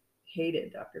Mullis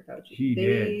hated Dr. Fauci. He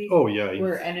did. Oh yeah,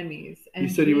 were enemies. And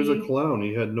he said he was a clown.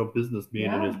 He had no business being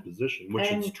in his position,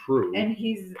 which is true. And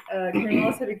he's Kerry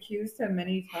Mullis had accused him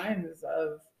many times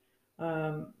of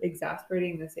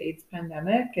exacerbating this AIDS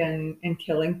pandemic and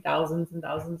killing thousands and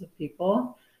thousands of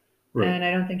people. Right. And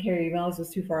I don't think Kerry Mullis was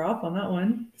too far off on that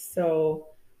one. So,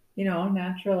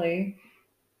 naturally,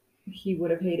 he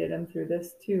would have hated him through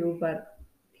this too, but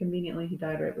conveniently he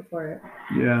died right before it.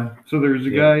 Yeah. So there's a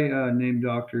guy named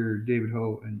Dr. David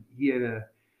Ho, and he had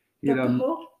Dr.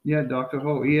 Ho? Yeah, Dr.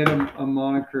 Ho. He had a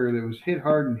moniker that was hit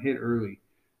hard and hit early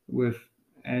with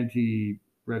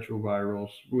antiretrovirals,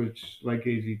 which like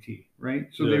AZT, right?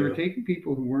 So they were taking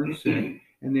people who weren't sick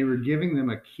and they were giving them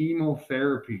a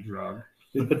chemotherapy drug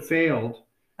that failed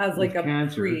as like a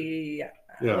cancer.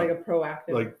 Like a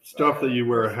proactive, like stuff that you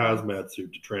wear a hazmat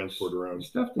suit to transport around.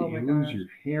 Stuff that you lose your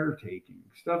hair taking.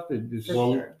 Stuff that is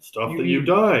stuff that you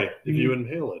die if you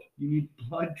inhale it. You need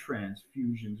blood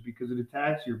transfusions because it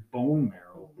attacks your bone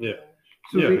marrow. Yeah.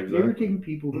 So they were taking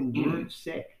people who weren't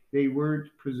sick. They weren't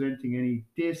presenting any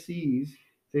disease.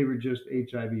 They were just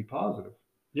HIV positive.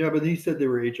 Yeah, but he said they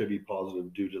were HIV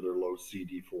positive due to their low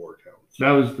CD4 counts.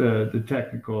 That was the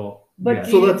technical. But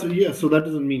so that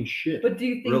doesn't mean shit. But do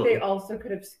you think they also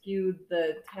could have skewed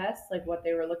the test, like what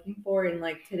they were looking for? And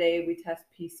like today we test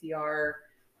PCR,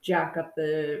 jack up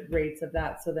the rates of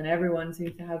that, so then everyone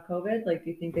seems to have COVID. Like,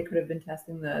 do you think they could have been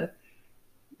testing the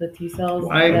T cells?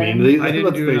 I mean,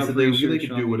 let's face it, they really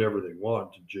could do whatever they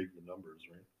want to jig the numbers,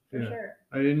 right? For sure.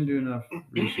 I didn't do enough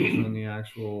research on the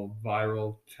actual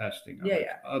viral testing of it.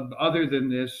 Yeah. Other than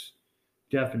this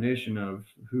definition of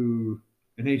who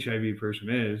an HIV person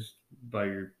is by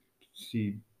your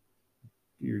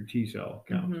T cell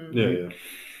count. Yeah.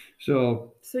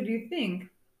 So do you think,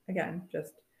 again,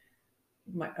 just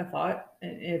a thought,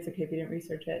 and it's okay if you didn't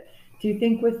research it, do you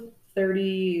think with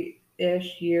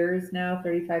 30-ish years now,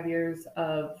 35 years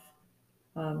of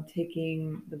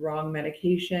taking the wrong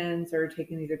medications or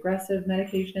taking these aggressive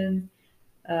medications,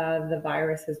 the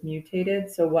virus has mutated?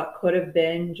 So what could have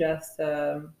been just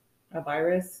a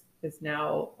virus is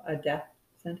now a death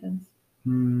sentence?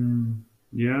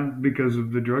 Yeah, because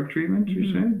of the drug treatment,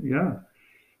 you're saying?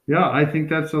 Yeah, I think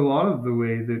that's a lot of the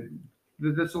way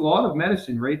that's a lot of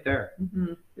medicine right there.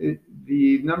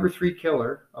 The number 3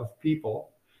 killer of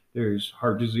people, there's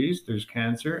heart disease, there's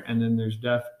cancer, and then there's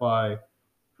death by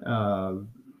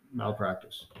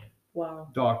malpractice. Wow.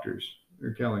 Doctors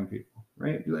are killing people,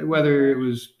 right? Whether it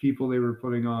was people they were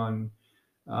putting on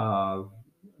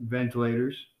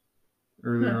ventilators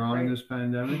earlier on in this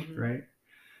pandemic, right?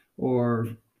 Or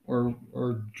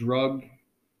drug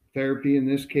therapy in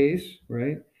this case,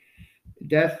 right?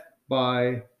 Death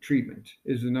by treatment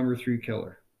is the number 3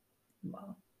 killer.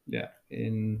 Wow. Yeah,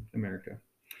 in America.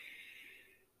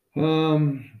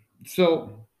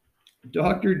 So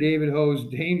Dr. David Ho's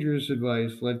dangerous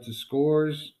advice led to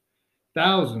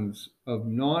thousands of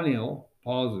non-ill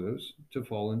positives to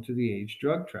fall into the AIDS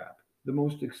drug trap, the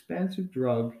most expensive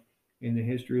drug in the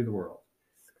history of the world.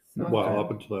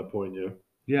 Up until that point, yeah.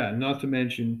 Yeah, not to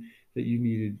mention that you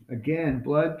needed, again,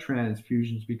 blood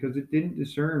transfusions because it didn't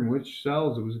discern which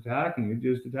cells it was attacking. It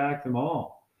just attacked them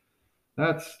all.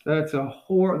 That's a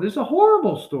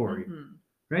horrible story,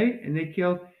 right? And they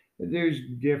killed. There's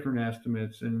different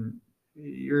estimates, and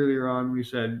earlier on we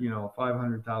said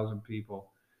 500,000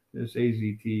 people this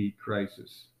AZT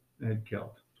crisis had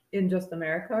killed. In just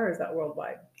America, or is that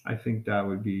worldwide? I think that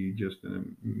would be just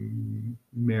in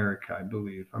America, I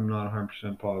believe. I'm not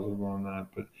 100% positive on that,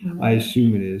 but I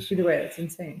assume it is. Either way, that's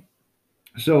insane.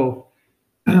 So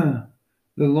the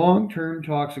long-term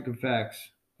toxic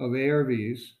effects of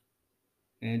ARVs,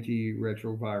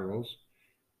 antiretrovirals,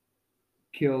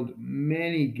 killed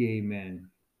many gay men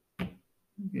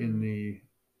in the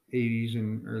 80s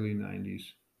and early 90s.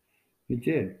 It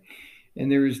did. And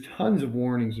there is tons of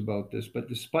warnings about this, but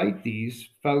despite these,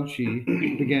 Fauci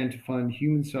began to fund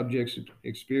human subjects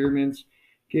experiments,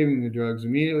 giving the drugs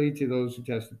immediately to those who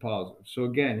tested positive. So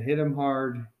again, hit them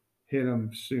hard, hit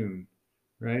them soon,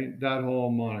 right? That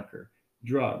whole moniker.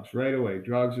 Drugs, right away.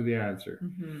 Drugs are the answer.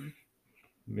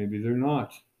 Maybe they're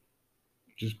not.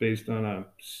 Just based on a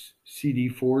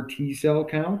CD4 T cell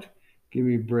count? Give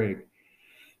me a break.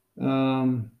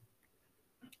 And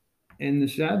the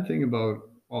sad thing about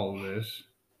all of this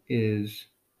is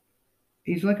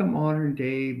he's like a modern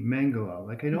day Mengele.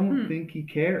 Like, I don't think he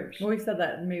cares. Well, we said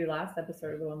that in maybe last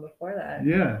episode or the one before that.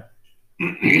 Yeah.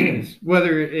 He is.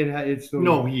 Whether it's the...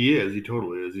 No, he is. He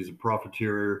totally is. He's a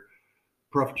profiteer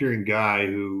profiteering guy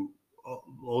who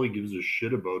all he gives a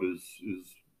shit about is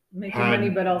making money,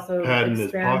 but also padding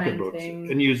his pocketbooks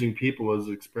experimenting and using people as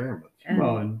experiments.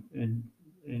 And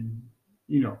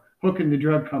hooking the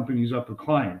drug companies up with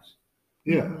clients.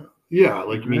 Yeah. Yeah,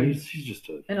 like, I mean, he's just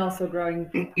and also growing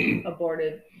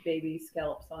aborted baby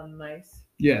scalps on mice.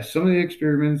 Yeah, some of the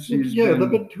experiments.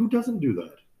 But who doesn't do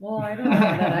that? Well, I don't know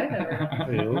that I've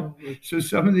ever. So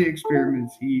some of the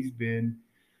experiments he's been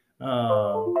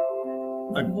what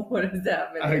is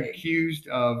happening? Accused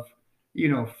of,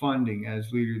 funding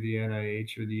as leader of the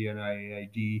NIH or the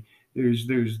NIAID. There's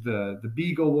the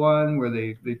beagle one where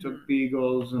they took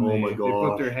beagles and they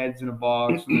put their heads in a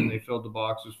box and then they filled the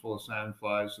boxes full of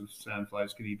sandflies so the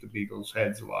sandflies could eat the beagles'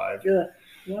 heads alive.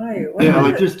 Why? Yeah,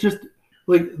 like just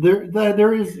like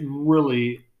there is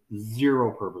really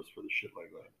zero purpose for the shit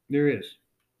like that. There is.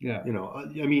 Yeah.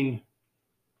 I mean,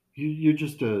 you're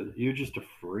just a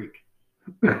freak,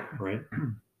 right?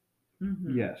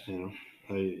 Mm-hmm. Yes.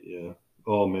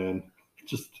 Oh man,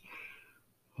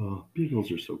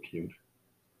 beagles are so cute.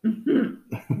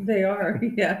 They are,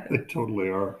 yeah. They totally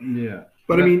are. Yeah.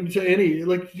 But I mean,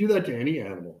 to do that to any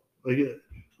animal,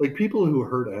 like people who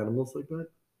hurt animals like that.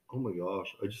 Oh my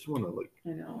gosh, I just want to I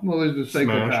know. Well, there's the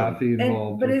psychopathy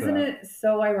involved. But isn't it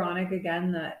so ironic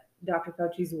again that Dr.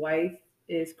 Fauci's wife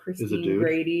is Christine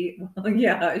Grady? Well,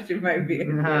 yeah, she might be.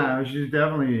 No, she's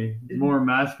definitely more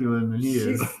masculine than he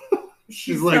is.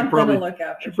 She's like probably to look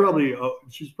after.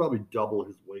 She's probably double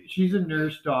his weight. She's a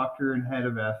nurse, doctor, and head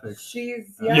of ethics.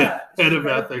 She's head of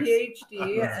ethics,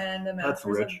 PhD and a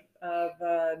master's of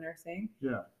nursing.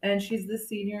 Yeah, and she's the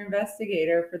senior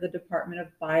investigator for the Department of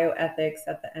Bioethics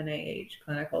at the NIH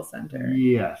Clinical Center.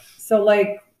 Yes. So,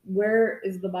 where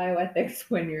is the bioethics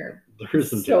when you're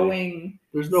sewing?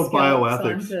 There's no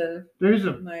bioethics. There's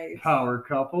a power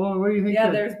couple. What do you think?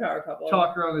 Yeah, there's power couple.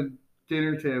 Talk around the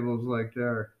dinner tables like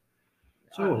there.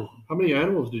 So, how many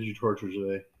animals did you torture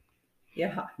today?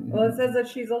 Yeah. Well, it says that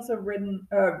she's also written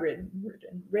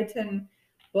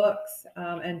books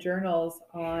and journals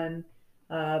on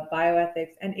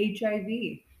bioethics and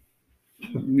HIV.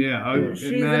 Yeah,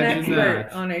 she's an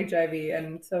expert on HIV,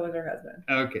 and so is her husband.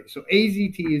 Okay, so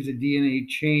AZT is a DNA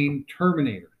chain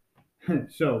terminator.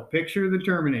 So picture the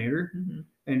Terminator,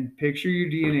 and picture your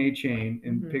DNA chain,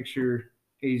 and picture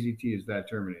AZT as that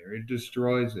Terminator. It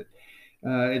destroys it.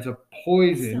 It's a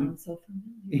poison. Sounds so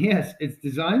familiar. Yes, it's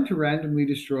designed to randomly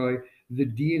destroy the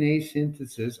DNA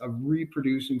synthesis of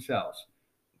reproducing cells.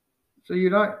 So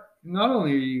you're not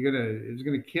only it's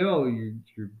gonna kill your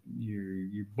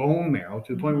bone marrow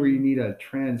to the point where you need a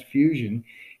transfusion.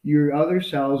 Your other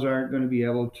cells aren't going to be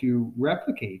able to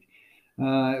replicate.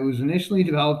 It was initially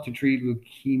developed to treat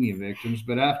leukemia victims,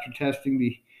 but after testing,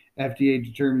 the FDA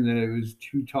determined that it was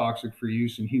too toxic for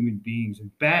use in human beings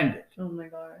and banned it. Oh my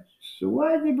gosh. So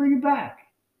why did they bring it back?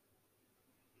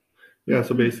 Yeah,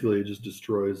 so basically it just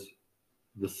destroys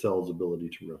the cell's ability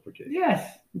to replicate.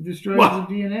 Yes, it destroys the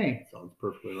DNA. Sounds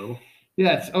perfectly normal.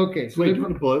 Yes, okay. So wait,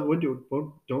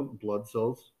 don't blood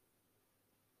cells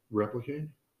replicate?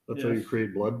 That's how you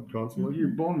create blood constantly? Your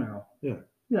bone marrow. Yeah.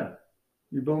 Yeah.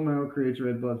 Your bone marrow creates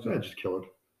red blood cells. Yeah, just kill it.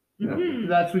 Yeah.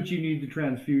 That's what you need the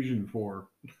transfusion for.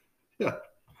 Yeah.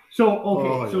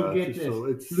 So get this.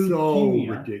 It's leukemia,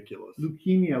 so ridiculous.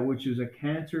 Leukemia, which is a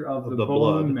cancer of the bone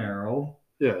blood. marrow.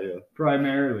 Yeah.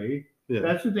 Primarily. Yeah.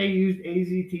 That's what they used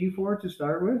AZT for to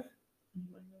start with. Oh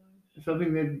my gosh.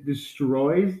 Something that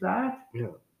destroys that.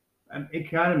 Yeah.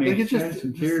 It kind of makes sense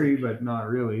in theory, but not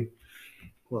really.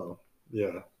 Well,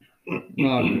 yeah.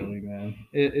 Not really, man.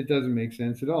 It doesn't make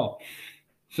sense at all.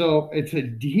 So it's a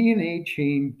DNA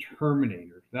chain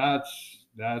terminator. That's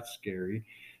scary.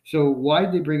 So why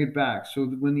did they bring it back? So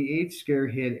when the AIDS scare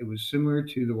hit, it was similar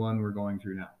to the one we're going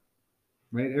through now,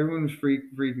 right? Everyone was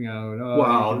freaking out.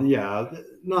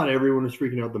 Not everyone was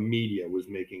freaking out. The media was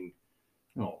making.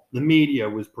 The media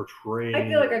was portraying. I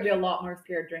feel like I'd be a lot more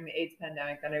scared during the AIDS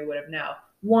pandemic than I would have now.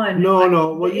 Well,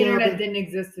 the internet didn't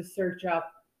exist to search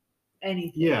up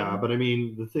anything. Yeah, but I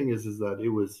mean, the thing is that it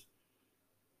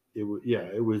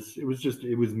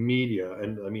was media,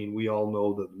 and I mean, we all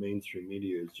know that the mainstream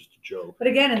media is just a joke. But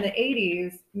again, in the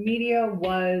 80s, media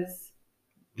was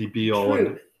the be all.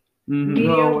 Truth.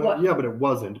 But it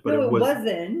wasn't. But it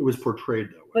wasn't. It was portrayed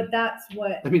that way. But that's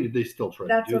what. I mean, they still try.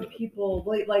 That's to do what that. people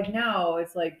like now.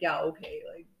 It's like, yeah, okay,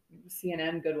 like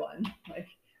CNN, good one.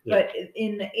 But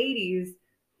in the 80s,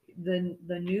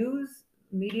 the news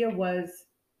media was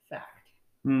fact.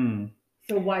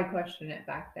 So why question it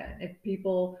back then? If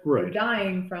people were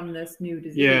dying from this new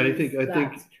disease, I think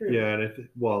true. Yeah, and I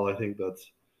think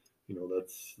that's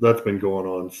that's been going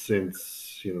on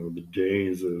since the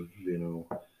days of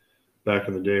back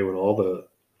in the day when all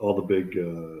the big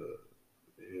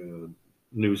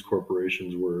news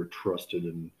corporations were trusted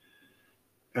and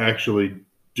actually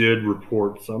did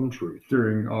report some truth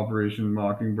during Operation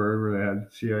Mockingbird, where they had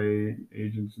CIA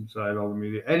agents inside all the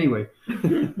media. Anyway,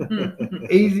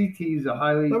 AZT is a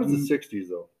highly... That was the 60s,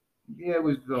 though. Yeah, it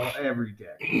was every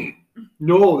decade.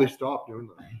 No, they stopped doing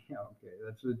that. Yeah, okay.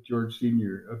 That's what George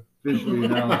Sr. officially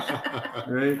announced,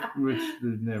 right? Which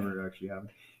never actually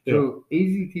happened. Yeah. So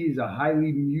AZT is a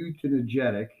highly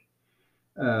mutagenic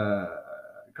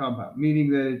compound, meaning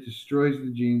that it destroys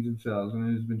the genes and cells, and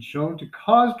it has been shown to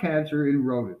cause cancer in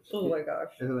rodents. Oh my gosh.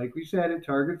 Like we said, it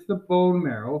targets the bone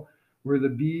marrow where the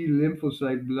B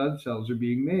lymphocyte blood cells are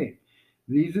being made.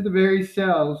 These are the very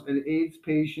cells an AIDS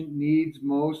patient needs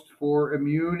most for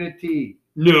immunity.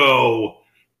 No.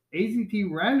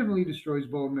 AZT randomly destroys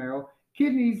bone marrow,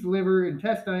 kidneys, liver,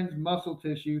 intestines, muscle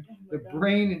tissue, the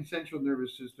brain, and central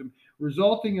nervous system,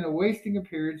 resulting in a wasting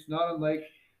appearance not unlike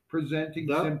presenting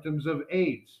symptoms of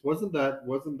AIDS. Wasn't that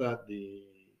the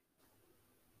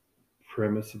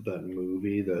premise of that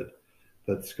movie that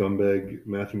scumbag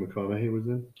Matthew McConaughey was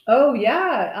in? Oh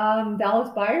yeah, Dallas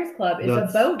Buyers Club is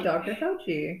about Dr.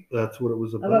 Fauci. That's what it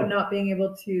was about. About not being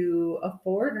able to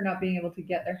afford or not being able to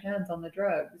get their hands on the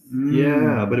drugs.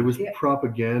 Yeah, but it was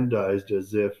propagandized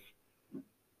as if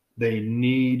they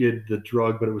needed the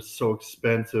drug, but it was so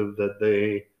expensive that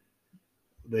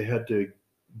they had to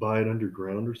buy it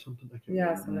underground or something. I can't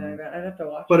remember. Something like that. I'd have to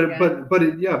watch but it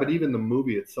again. But even the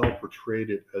movie itself portrayed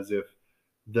it as if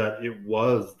that it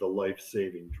was the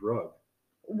life-saving drug.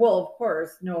 Well, of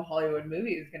course, no Hollywood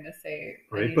movie is going to say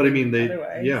right. But I mean,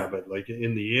 otherwise. but like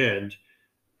in the end,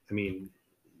 I mean,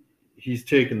 he's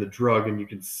taken the drug, and you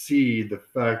can see the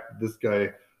fact that this guy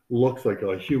looks like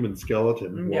a human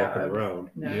skeleton walking around.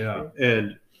 Yeah,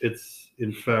 and it's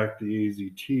in fact the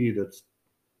AZT that's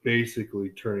basically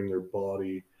turning their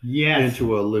body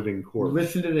into a living corpse.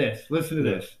 Listen to this.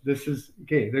 This is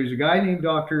okay. There's a guy named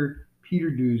Dr. Peter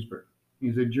Duisberg.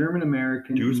 He's a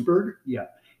German-American. Duisberg? Yeah.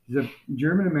 He's a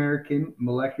German-American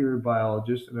molecular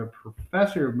biologist and a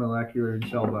professor of molecular and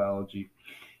cell biology.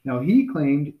 Now, he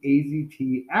claimed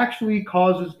AZT actually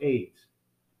causes AIDS,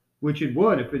 which it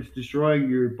would if it's destroying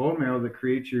your bone marrow that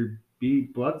creates your B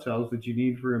blood cells that you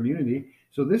need for immunity.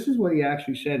 So this is what he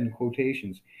actually said in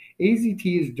quotations.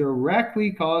 AZT is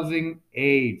directly causing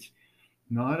AIDS,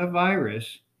 not a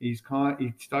virus. He's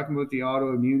talking about the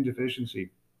autoimmune deficiency.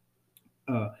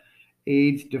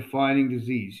 AIDS defining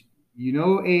disease. You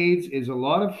know, AIDS is a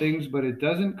lot of things, but it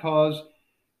doesn't cause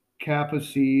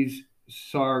Kaposi's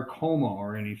sarcoma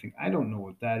or anything. I don't know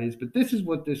what that is, but this is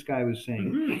what this guy was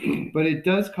saying. But it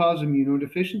does cause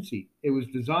immunodeficiency. It was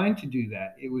designed to do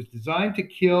that. It was designed to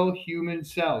kill human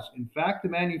cells. In fact, the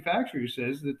manufacturer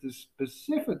says that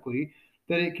specifically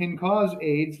that it can cause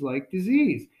AIDS-like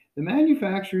disease. The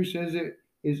manufacturer says it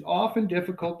is often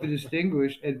difficult to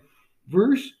distinguish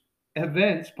adverse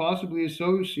events possibly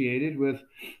associated with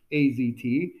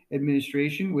AZT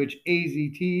administration, which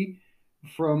AZT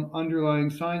from underlying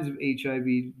signs of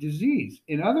HIV disease.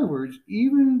 In other words,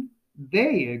 even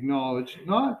they acknowledge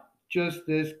not just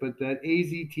this, but that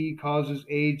AZT causes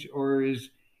AIDS or is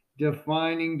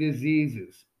defining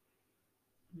diseases.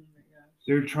 Oh my gosh.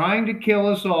 They're trying to kill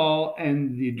us all,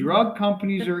 and the drug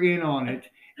companies are in on it,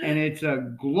 and it's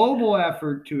a global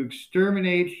effort to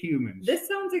exterminate humans. This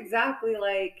sounds exactly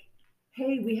like,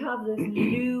 hey, we have this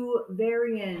new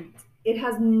variant. It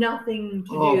has nothing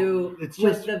to do with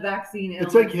the vaccine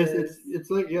illnesses.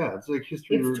 It's like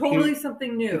history. It's totally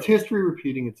something new. It's history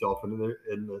repeating itself,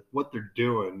 and what they're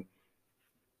doing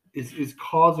is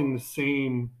causing the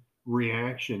same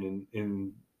reaction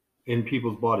in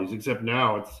people's bodies. Except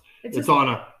now it's on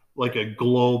a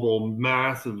global,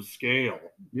 massive scale.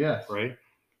 Yes. Right.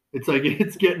 It's like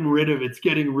it's getting rid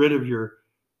of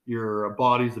your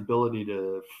body's ability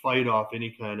to fight off any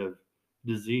kind of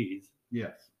disease.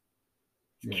 Yes.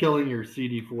 Killing your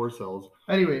CD4 cells.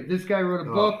 Anyway, this guy wrote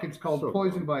a book. It's called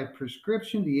Poison by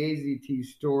Prescription, the AZT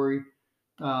Story.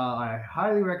 I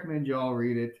highly recommend you all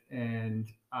read it. And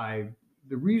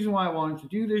the reason why I wanted to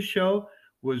do this show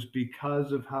was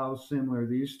because of how similar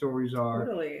these stories are.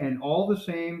 Totally. And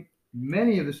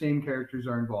many of the same characters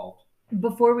are involved.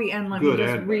 Before we end, let me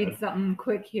just read something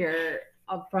quick here.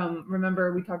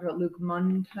 Remember we talked about Luc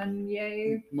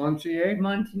Montagnier?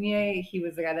 Montagnier. He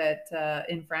was the guy that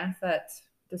in France that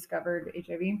discovered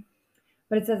HIV.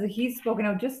 But it says that he's spoken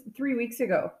out just 3 weeks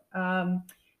ago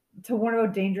to warn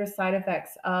about dangerous side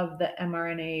effects of the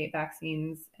mRNA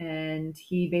vaccines. And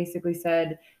he basically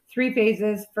said 3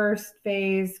 phases. First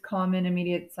phase, common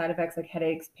immediate side effects like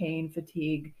headaches, pain,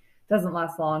 fatigue. Doesn't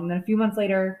last long. And then a few months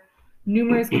later,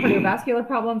 numerous cardiovascular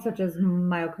problems such as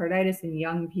myocarditis in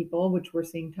young people, which we're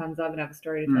seeing tons of, and I have a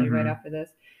story to tell you right after this.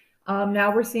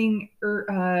 Now we're seeing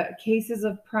cases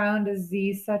of prion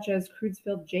disease such as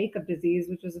Creutzfeldt-Jakob disease,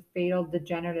 which is a fatal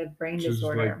degenerative brain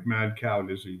disorder. Like mad cow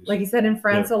disease. Like you said, in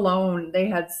France alone, they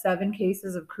had 7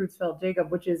 cases of Creutzfeldt-Jakob,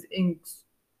 which is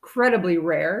incredibly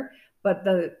rare. But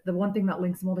the one thing that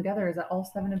links them all together is that all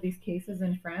 7 of these cases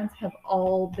in France have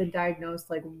all been diagnosed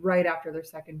like right after their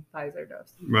second Pfizer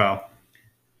dose. Well,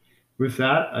 with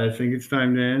that, I think it's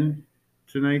time to end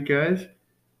tonight, guys.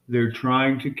 They're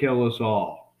trying to kill us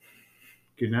all.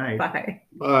 Good night. Bye.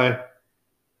 Bye.